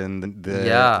question, the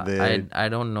I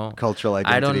don't know. cultural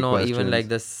identity I don't know questions. even like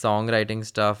the songwriting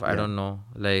stuff. I don't know.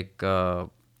 Like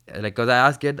because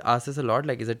I get asked this a lot.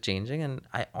 Like, is it changing? And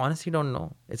I honestly don't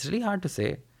know. It's really hard to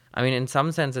say. I mean, in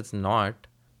some sense, it's not.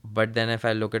 But then if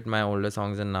I look at my older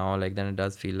songs and now, like, then it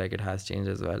does feel like it has changed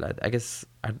as well. I guess,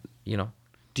 you know.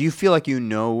 Do you feel like you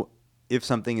know if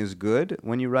something is good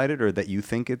when you write it, or that you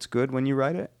think it's good when you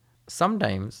write it?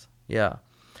 Sometimes, yeah.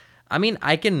 I mean,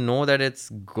 I can know that it's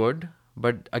good,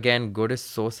 but again, good is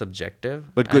so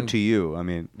subjective. But good And to you, I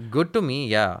mean. good to me,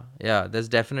 yeah. Yeah, there's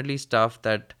definitely stuff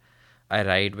that I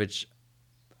write which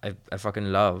I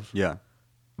fucking love. Yeah.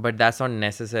 But that's not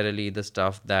necessarily the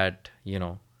stuff that, you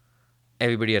know,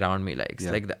 everybody around me likes.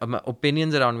 Yeah. Like, my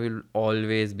opinions around me will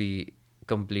always be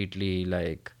completely,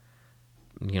 like,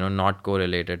 you know, not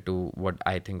correlated to what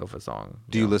I think of a song.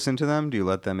 Do you listen to them? Do you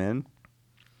let them in?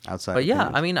 Outside But yeah,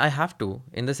 opinions? I mean, I have to,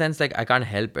 in the sense, like, I can't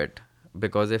help it.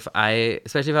 Because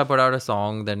especially if I put out a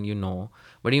song, then you know.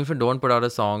 But even if I don't put out a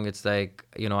song, it's like,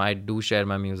 you know, I do share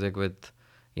my music with,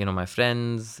 you know, my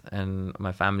friends and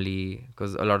my family.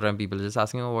 Because a lot of time people are just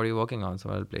asking, oh, what are you working on? So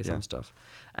I'll play some stuff.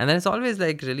 And then it's always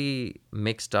like really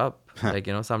mixed up. Like,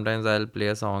 you know, sometimes I'll play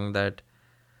a song that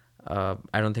I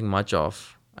don't think much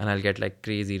of. And I'll get like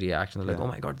crazy reactions. Like, oh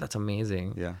my God, that's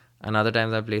amazing. Yeah. And other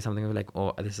times I play something like,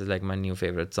 oh, this is like my new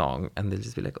favorite song. And they'll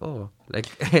just be like, oh, like...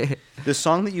 The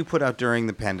song that you put out during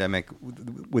the pandemic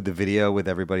with the video with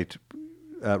everybody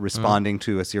responding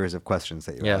to a series of questions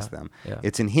that you Yeah, ask them. yeah.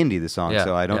 It's in Hindi, the song, Yeah,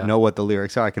 so I don't yeah. know what the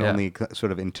lyrics are. I can Yeah. only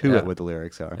sort of intuit Yeah. what the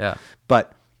lyrics are. Yeah.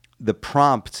 But the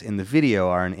prompts in the video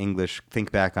are in English.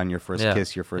 Think back on your first Yeah,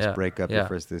 kiss, your first yeah, breakup, yeah, your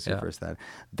first this, your yeah. first that.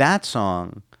 That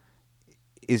song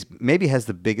is maybe has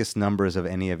the biggest numbers of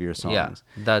any of your songs.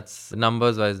 Yeah, that's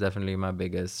numbers wise definitely my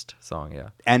biggest song. Yeah.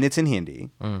 And it's in Hindi.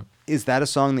 Is that a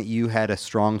song that you had a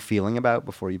strong feeling about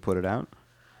before you put it out?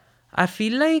 I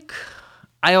feel like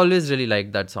I always really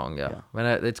liked that song. Yeah.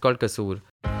 It's called Kasoor.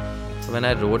 So when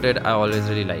I wrote it, I always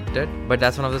really liked it. But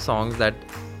that's one of the songs that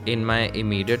in my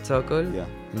immediate circle,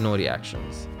 no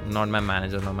reactions. Not my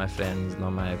manager, not my friends,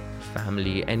 not my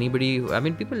family, anybody.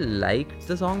 People liked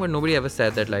the song, but nobody ever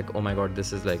said that like, oh my God,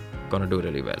 this is like gonna do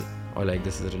really well. Or like,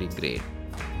 this is really great.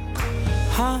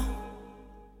 हाँ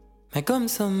मैं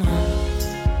गुमसुम हूँ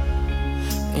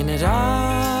इन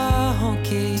राहों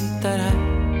की तरह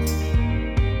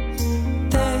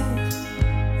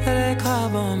तेरे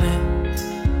ख्वाबों में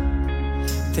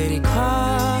तेरी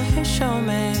ख्वाहिशों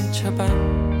में छुपा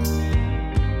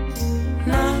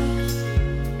ना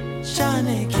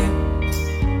जाने क्यों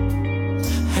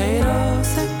है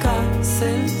रोज़ का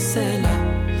सिलसिला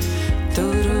तू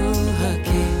रूह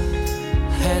की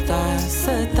है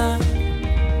दास्तां.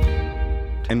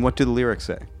 And what do the lyrics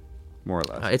say, more or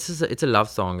less? It's a love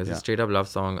song. It's Yeah. a straight up love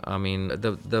song. I mean,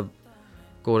 the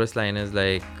chorus line is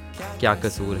like, "Kya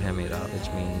kasoor hai mera," which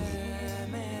means,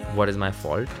 "What is my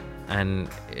fault?" And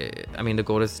the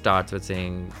chorus starts with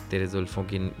saying, "Tere zulfon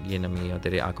ki ye nami aur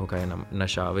tere aankhon ka ye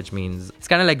nasha," which means it's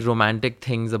kind of like romantic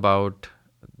things about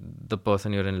the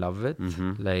person you're in love with,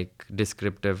 like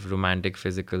descriptive, romantic,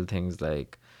 physical things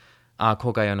like.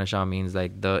 Aankhon ka nasha means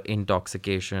like the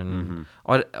intoxication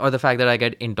or the fact that I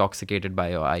get intoxicated by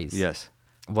your eyes. Yes.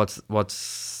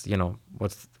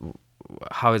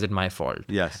 How is it my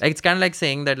fault? Yes. Like it's kind of like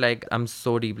saying that like I'm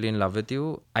so deeply in love with you,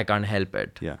 I can't help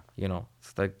it. Yeah.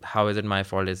 It's like how is it my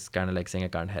fault is kind of like saying I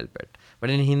can't help it.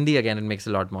 But in Hindi again, it makes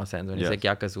a lot more sense when you say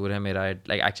kya kasoor hai mera. It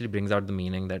like actually brings out the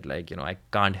meaning that like I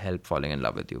can't help falling in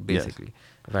love with you basically.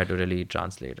 If I had to really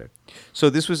translate it. So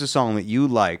this was a song that you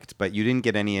liked, but you didn't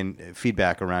get any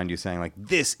feedback around you saying like,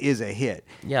 this is a hit.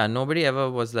 Yeah, nobody ever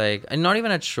was like, and not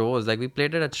even at shows. Like we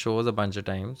played it at shows a bunch of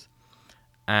times.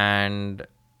 And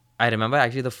I remember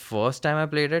actually the first time I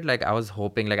played it, like I was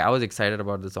hoping, like I was excited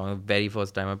about the song. The very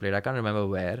first time I played, I can't remember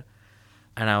where.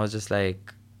 And I was just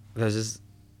like, there's just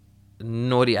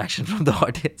no reaction from the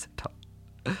audience at all.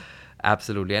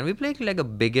 Absolutely. And we played like a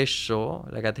biggish show.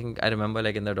 Like I think I remember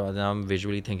like in the audience, I'm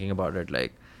visually thinking about it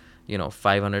like,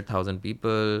 500,000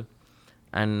 people.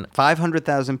 And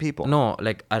 500,000 people. no,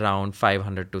 like around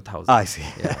 500 to 1,000. I see.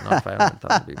 Yeah, not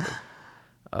 500,000 people.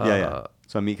 Yeah.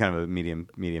 So kind of a medium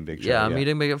big show. Yeah,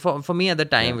 medium big. For me at the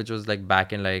time, which was like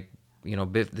back in like,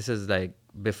 this is like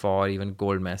before even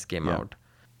Gold Mess came out.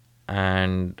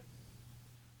 And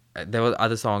there were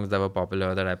other songs that were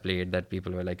popular that I played that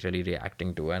people were like really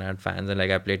reacting to. And I had fans and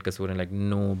like I played Kasoor and like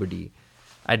nobody.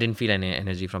 I didn't feel any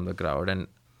energy from the crowd. And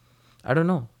I don't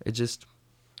know. It just...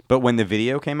 But when the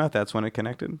video came out, that's when it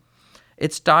connected?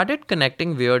 It started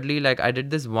connecting weirdly. Like I did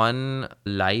this one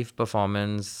live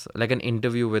performance, like an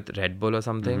interview with Red Bull or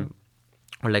something,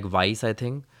 or like Vice, I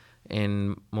think,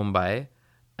 in Mumbai.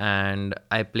 And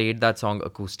I played that song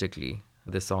acoustically,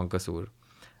 this song Kasoor.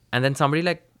 And then somebody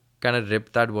like kind of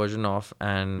ripped that version off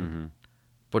and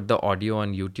put the audio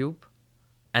on YouTube.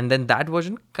 And then that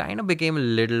version kind of became a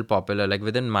little popular. Like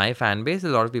within my fan base, a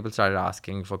lot of people started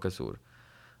asking for Kasoor.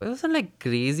 It wasn't like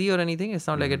crazy or anything. It's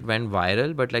not like it went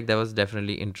viral, but like there was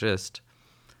definitely interest.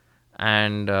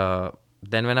 And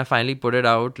then when I finally put it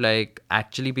out, like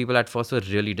actually people at first were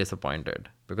really disappointed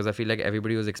because I feel like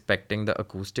everybody was expecting the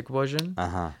acoustic version.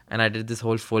 And I did this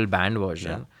whole full band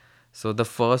version. So the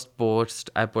first post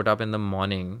I put up in the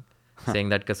morning saying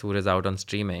that Kasoor is out on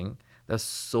streaming, there's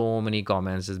so many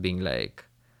comments just being like,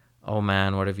 oh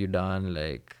man, what have you done?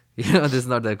 Like, this is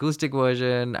not the acoustic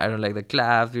version. I don't like the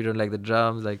claps. We don't like the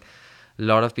drums. Like, a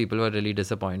lot of people were really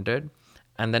disappointed.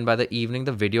 And then by the evening,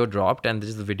 the video dropped and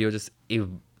the video just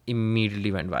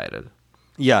immediately went viral.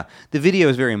 Yeah. The video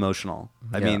is very emotional.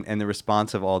 I mean, and the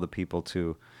response of all the people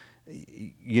to,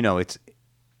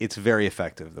 it's very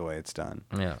effective the way it's done.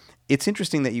 Yeah. It's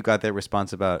interesting that you got that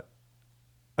response about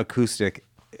acoustic,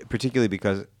 particularly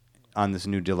because on this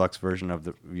new deluxe version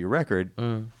of your record,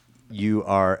 you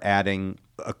are adding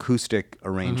acoustic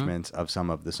arrangements of some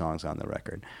of the songs on the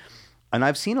record. And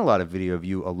I've seen a lot of video of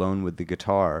you alone with the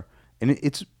guitar, and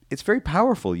it's very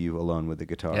powerful, you alone with the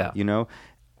guitar. Yeah.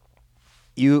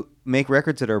 You make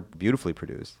records that are beautifully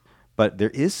produced, but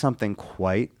there is something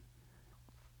quite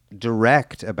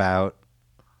direct about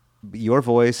your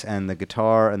voice and the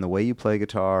guitar and the way you play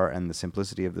guitar and the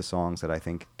simplicity of the songs that I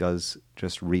think does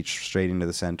just reach straight into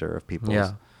the center of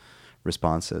people's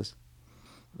responses.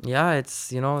 Yeah,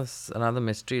 it's, it's another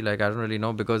mystery. Like, I don't really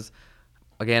know because,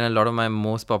 again, a lot of my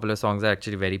most popular songs are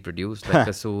actually very produced, like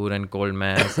Kasoor and Cold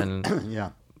Mess and Yeah.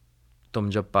 Tum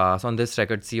Jab Paas. On this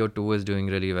record, CO2 is doing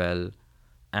really well.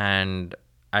 And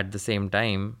at the same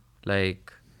time,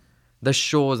 like,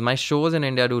 my shows in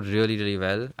India do really, really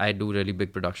well. I do really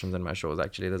big productions in my shows,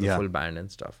 actually. There's a full band and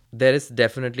stuff. There is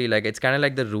definitely, like, it's kind of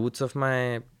like the roots of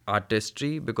my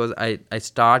artistry because I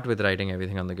start with writing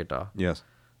everything on the guitar. Yes.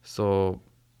 So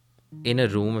in a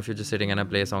room, if you're just sitting and I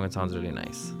play a song, it sounds really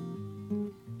nice.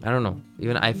 I don't know.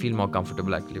 Even I feel more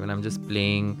comfortable actually when I'm just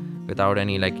playing without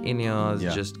any like in-ears,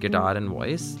 just guitar and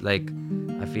voice. Like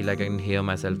I feel like I can hear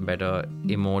myself better,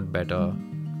 emote better.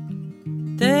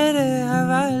 तेरे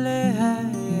हवाले है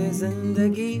ये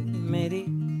जिंदगी मेरी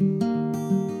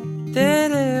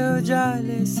तेरे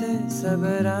उजाले से सब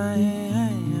राहें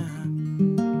हैं यहाँ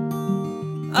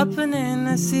अपने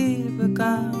नसीब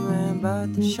का मैं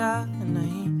बादशाह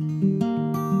नहीं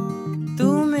तू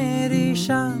मेरी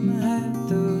शाम है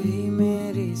तू ही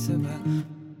मेरी सुबह.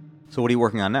 So what are you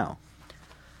working on now?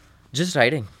 Just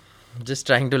writing. Just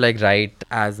trying to like write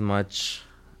as much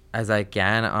as I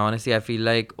can. Honestly, I feel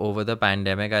like over the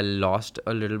pandemic, I lost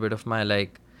a little bit of my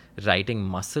like writing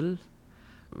muscle,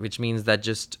 which means that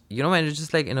just, when you're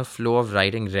just like in a flow of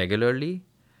writing regularly,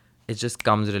 it just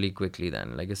comes really quickly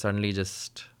then. Like you suddenly you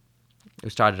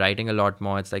start writing a lot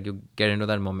more. It's like you get into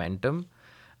that momentum.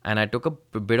 And I took a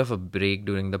bit of a break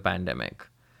during the pandemic.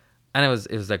 And it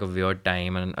was like a weird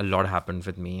time and a lot happened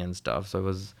with me and stuff. So it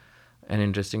was an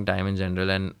interesting time in general.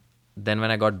 And then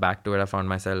when I got back to it, I found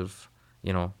myself,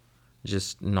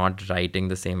 just not writing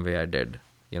the same way I did,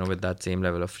 with that same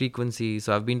level of frequency.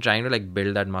 So I've been trying to like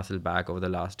build that muscle back over the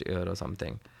last year or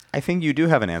something. I think you do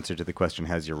have an answer to the question,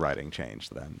 has your writing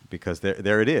changed then? Because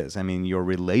there it is. I mean, your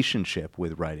relationship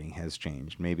with writing has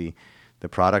changed. Maybe the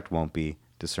product won't be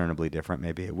discernibly different.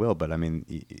 Maybe it will. But I mean,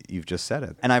 you've just said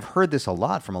it. And I've heard this a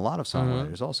lot from a lot of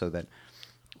songwriters also, that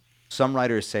some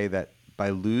writers say that by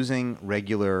losing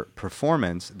regular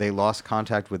performance, they lost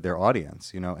contact with their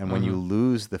audience, and when you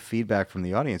lose the feedback from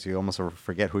the audience, you almost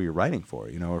forget who you're writing for,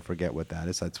 or forget what that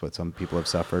is. That's what some people have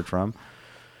suffered from.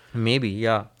 Maybe,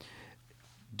 yeah.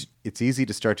 It's easy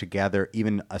to start to gather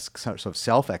even a sort of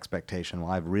self-expectation.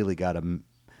 Well, I've really got to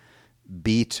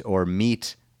beat or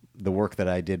meet the work that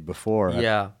I did before.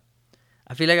 Yeah.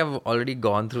 I feel like I've already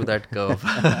gone through that curve.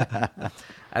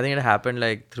 I think it happened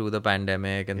like through the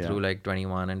pandemic and through like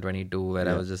 21 and 22 where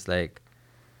I was just like,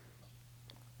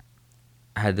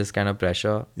 I had this kind of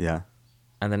pressure. Yeah.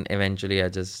 And then eventually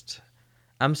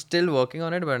I'm still working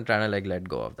on it, but I'm trying to like let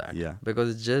go of that. Yeah.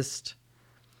 Because it's just,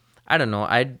 I don't know.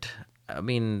 I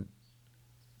mean,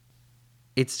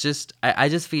 it's just, I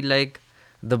just feel like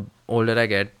the older I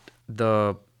get,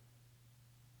 the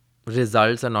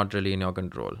results are not really in your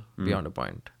control beyond a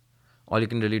point. All you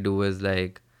can really do is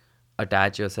like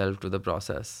attach yourself to the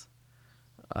process.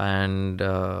 And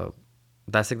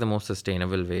that's like the most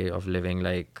sustainable way of living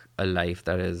like a life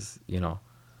that is,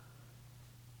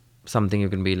 something you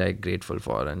can be like grateful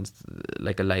for and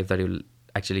like a life that you'll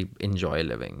actually enjoy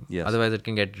living. Yes. Otherwise you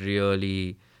can get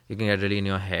really in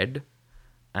your head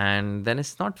and then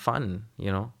it's not fun,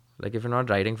 Like if you're not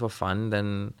writing for fun,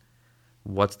 then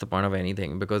what's the point of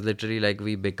anything? Because literally like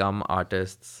we become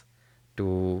artists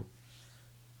to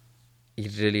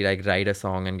really like write a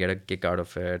song and get a kick out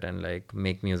of it and like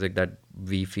make music that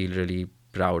we feel really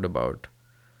proud about.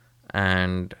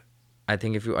 And I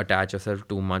think if you attach yourself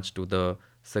too much to the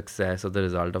success or the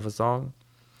result of a song,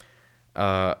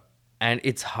 and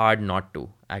it's hard not to,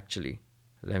 actually.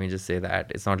 Let me just say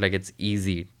that. It's not like it's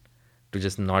easy to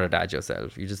just not attach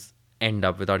yourself. You just end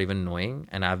up without even knowing,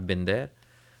 and I've been there.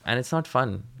 And it's not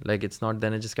fun. Like it's not,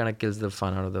 then it just kind of kills the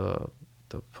fun out of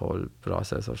the whole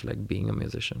process of like being a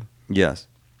musician. Yes.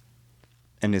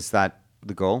 And is that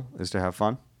the goal, is to have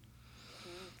fun?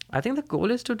 I think the goal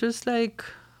is to just like,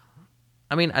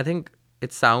 I think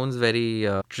it sounds very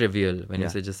trivial when you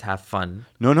say just have fun.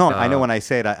 No, I know when I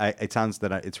say it, it sounds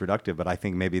that it's reductive, but I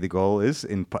think maybe the goal is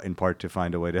in part to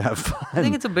find a way to have fun. I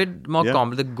think it's a bit more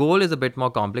the goal is a bit more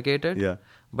complicated. Yeah.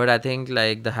 But I think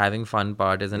like the having fun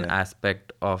part is an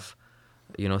aspect of,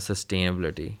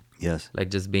 sustainability. Yes. Like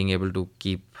just being able to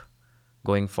keep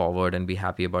going forward and be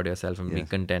happy about yourself and be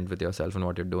content with yourself and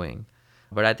what you're doing.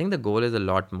 But I think the goal is a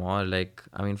lot more like,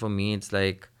 for me, it's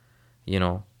like,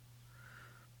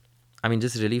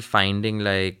 just really finding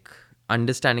like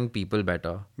understanding people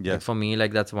better. Yes. Like for me,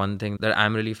 like that's one thing that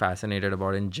I'm really fascinated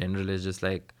about in general is just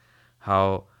like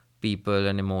how people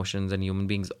and emotions and human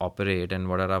beings operate and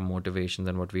what are our motivations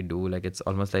and what we do. Like, it's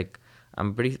almost like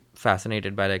I'm pretty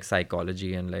fascinated by like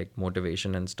psychology and like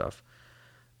motivation and stuff.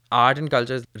 Art and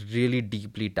culture is really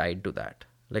deeply tied to that.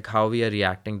 Like how we are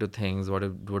reacting to things, what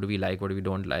do we like, what do we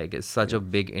don't like, is such a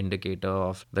big indicator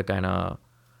of the kind of,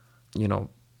 you know,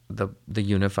 the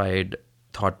unified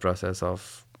thought process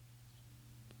of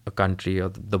a country or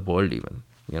the world even,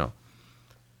 you know.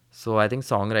 So I think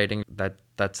songwriting,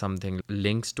 that's something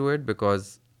links to it,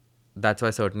 because that's why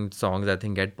certain songs I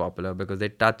think get popular, because they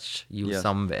touch you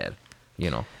somewhere, you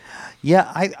know. Yeah,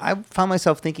 I found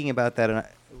myself thinking about that and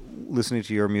listening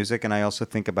to your music, and I also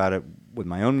think about it with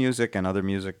my own music and other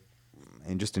music,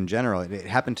 and just in general. It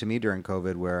happened to me during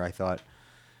COVID, where I thought,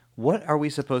 what are we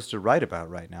supposed to write about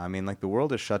right now? I mean, like, the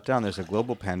world is shut down. There's a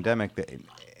global pandemic,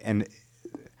 and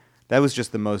that was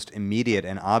just the most immediate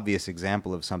and obvious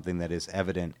example of something that is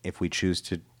evident if we choose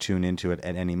to tune into it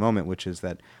at any moment, which is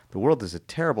that the world is a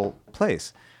terrible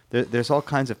place. There's all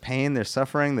kinds of pain. There's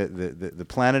suffering. The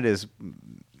planet is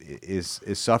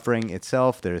suffering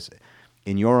itself. There's,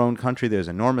 in your own country, there's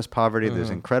enormous poverty. There's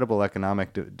incredible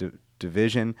economic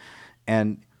division,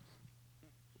 and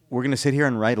we're going to sit here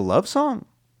and write a love song,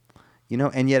 you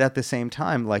know. And yet, at the same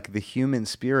time, like, the human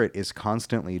spirit is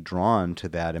constantly drawn to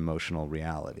that emotional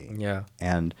reality. Yeah,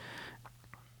 and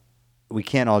we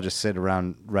can't all just sit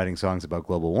around writing songs about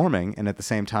global warming. And at the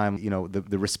same time, you know,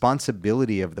 the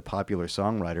responsibility of the popular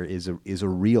songwriter is a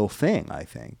real thing, I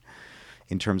think,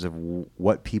 in terms of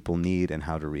what people need and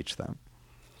how to reach them.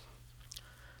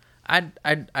 I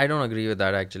don't agree with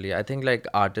that, actually. I think like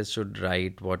artists should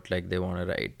write what like they want to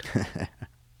write.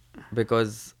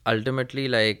 Because ultimately,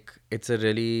 like, it's a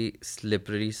really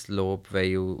slippery slope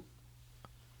where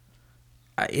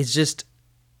it's just,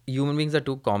 human beings are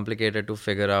too complicated to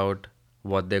figure out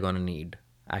what they're going to need,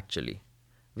 actually.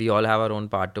 We all have our own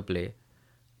part to play,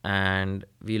 and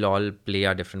we'll all play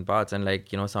our different parts. And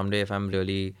like, you know, someday if I'm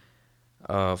really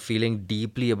feeling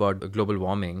deeply about global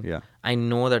warming, I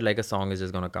know that like a song is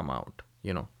just going to come out,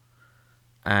 you know.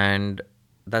 And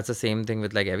that's the same thing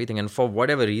with like everything. And for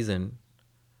whatever reason,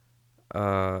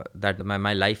 that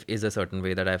my life is a certain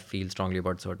way, that I feel strongly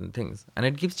about certain things, and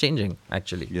it keeps changing,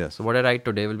 actually. Yes. So what I write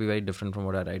today will be very different from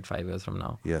what I write 5 years from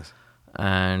now. Yes.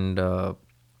 And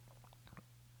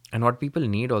what people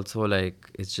need also, like,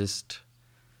 it's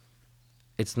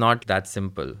not that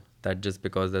simple that just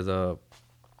because there's a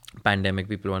pandemic,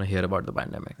 people want to hear about the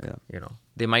pandemic. You know,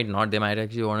 they might not. They might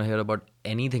actually want to hear about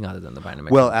anything other than the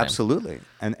pandemic. Well, absolutely.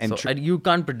 And so you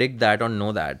can't predict that or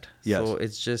know that. Yes. So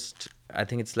it's just, I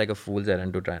think it's like a fool's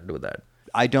errand to try and do that.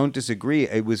 I don't disagree.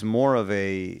 It was more of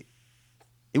a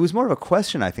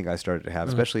question I think I started to have,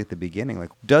 especially at the beginning.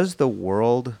 Like, does the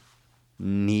world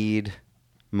need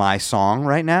my song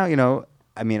right now? You know,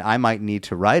 I mean, I might need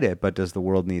to write it, but does the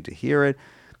world need to hear it?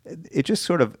 It just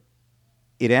sort of,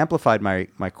 it amplified my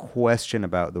question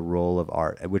about the role of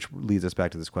art, which leads us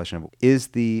back to this question of, is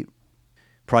the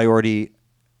priority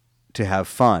to have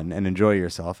fun and enjoy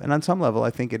yourself? And on some level,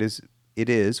 I think it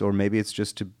is, or maybe it's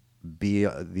just to be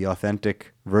the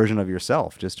authentic version of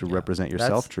yourself, just to represent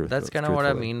yourself truthfully. That's kind of what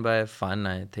I mean by fun,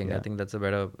 I think. I think that's a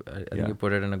better, I think you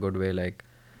put it in a good way. Like,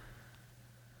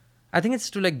 I think it's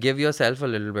to like give yourself a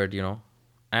little bit, you know.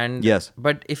 And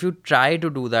but if you try to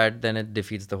do that, then it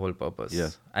defeats the whole purpose.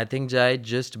 Yes. I think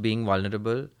just being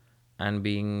vulnerable and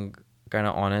being kind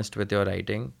of honest with your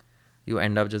writing, you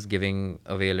end up just giving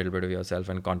away a little bit of yourself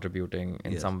and contributing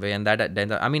in some way. And that,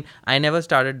 I mean, I never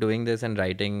started doing this and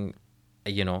writing,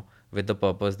 you know, with the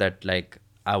purpose that like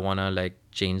I want to like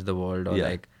change the world or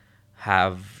like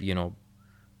have, you know,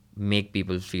 make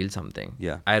people feel something.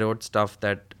 Yeah. I wrote stuff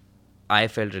that I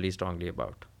felt really strongly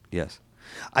about. Yes.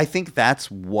 I think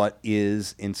that's what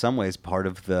is, in some ways, part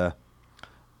of the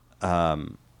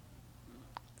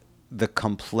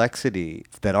complexity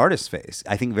that artists face.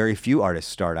 I think very few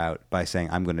artists start out by saying,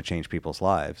 I'm going to change people's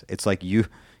lives. It's like you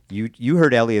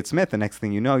heard Elliott Smith, the next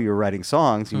thing you know, you're writing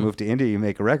songs, you move to India, you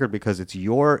make a record because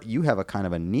you have a kind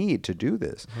of a need to do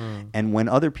this. And when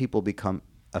other people become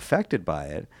affected by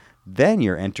it, then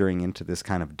you're entering into this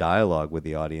kind of dialogue with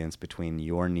the audience between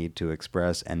your need to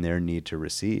express and their need to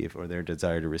receive, or their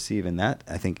desire to receive. And that,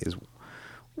 I think, is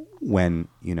when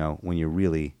you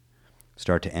really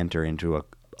start to enter into a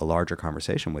larger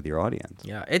conversation with your audience.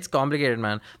 Yeah, it's complicated,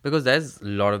 man, because there's a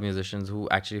lot of musicians who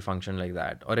actually function like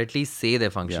that, or at least say they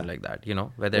function like that, you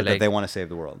know, where they're like, they want to save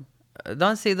the world.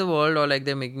 Not save the world, or like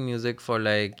they're making music for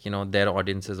like, you know, their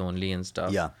audiences only and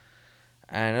stuff. Yeah.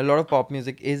 And a lot of pop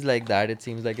music is like that. It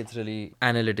seems like it's really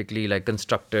analytically like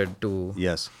constructed to,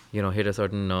 you know, hit a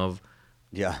certain nerve.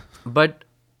 Yeah. But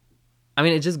I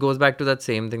mean, it just goes back to that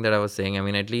same thing that I was saying. I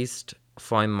mean, at least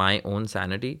for my own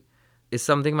sanity is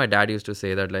something my dad used to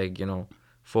say, that like, you know,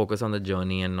 focus on the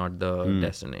journey and not the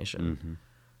destination. Mm-hmm.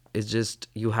 It's just,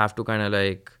 you have to kind of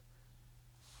like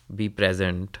be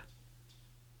present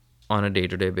on a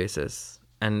day-to-day basis.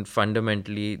 And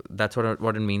fundamentally, that's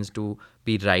what it means to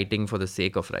be writing for the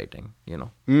sake of writing, you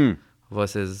know,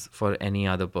 versus for any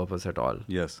other purpose at all.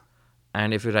 Yes.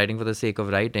 And if you're writing for the sake of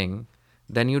writing,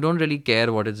 then you don't really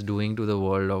care what it's doing to the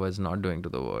world or what it's not doing to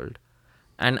the world.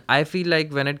 And I feel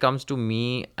like when it comes to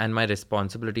me and my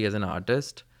responsibility as an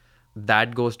artist,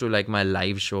 that goes to like my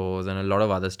live shows and a lot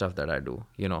of other stuff that I do,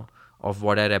 you know, of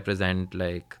what I represent,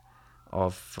 like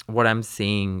of what I'm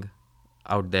saying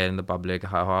out there in the public,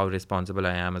 how responsible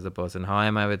I am as a person, how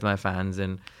am I with my fans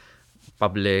in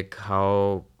public,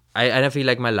 how I feel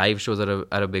like my live shows are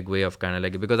a big way of kind of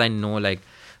like, because I know like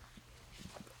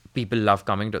people love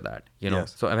coming to that, you know.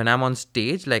 Yes. So when I'm on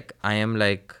stage, like I am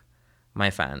like my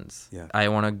fans. Yeah. I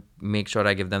want to make sure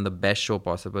I give them the best show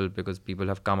possible, because people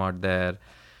have come out there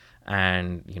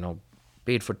and, you know,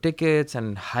 paid for tickets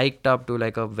and hiked up to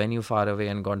like a venue far away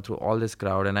and gone through all this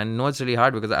crowd. And I know it's really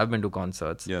hard because I've been to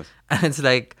concerts. Yes. And it's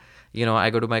like, you know, I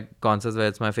go to my concerts where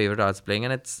it's my favorite artists playing,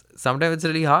 and sometimes it's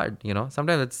really hard, you know.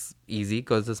 Sometimes it's easy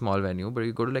because it's a small venue, but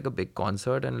you go to like a big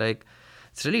concert and like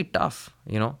it's really tough,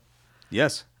 you know.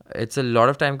 Yes. It's a lot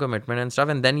of time commitment and stuff,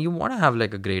 and then you want to have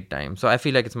like a great time. So I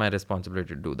feel like it's my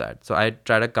responsibility to do that. So I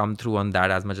try to come through on that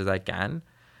as much as I can.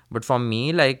 But for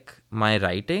me, like my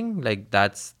writing, like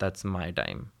that's my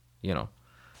time, you know.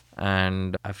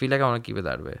 And I feel like I want to keep it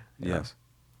that way. Yes.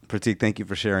 Prateek, thank you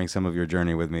for sharing some of your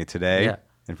journey with me today. Yeah,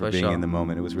 and for for being sure. in the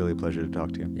moment. It was really a pleasure to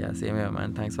talk to you. Yeah, same here,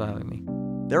 man. Thanks for having me.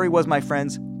 There he was, my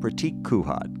friends, Prateek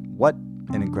Kuhad. What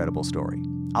an incredible story.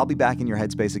 I'll be back in your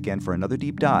headspace again for another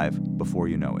deep dive before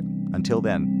you know it. Until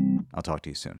then, I'll talk to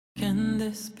you soon. Can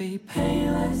this be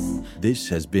painless This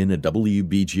has been a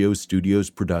WBGO Studios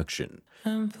production.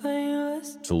 and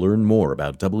playless To learn more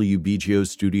about WBGO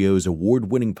Studios'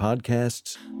 award-winning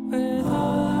podcasts, with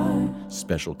all our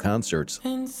special concerts,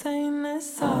 insaneness,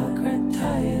 sacred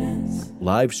titans?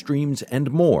 live streams,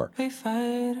 and more, We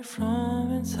fight it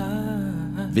from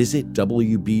inside. visit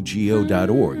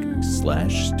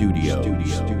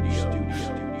wbgo.org/studios.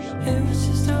 It was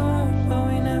just a word, but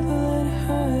we never let it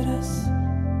hurt us.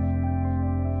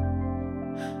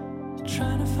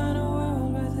 Trying to find a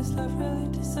world where this love really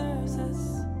deserves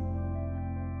us.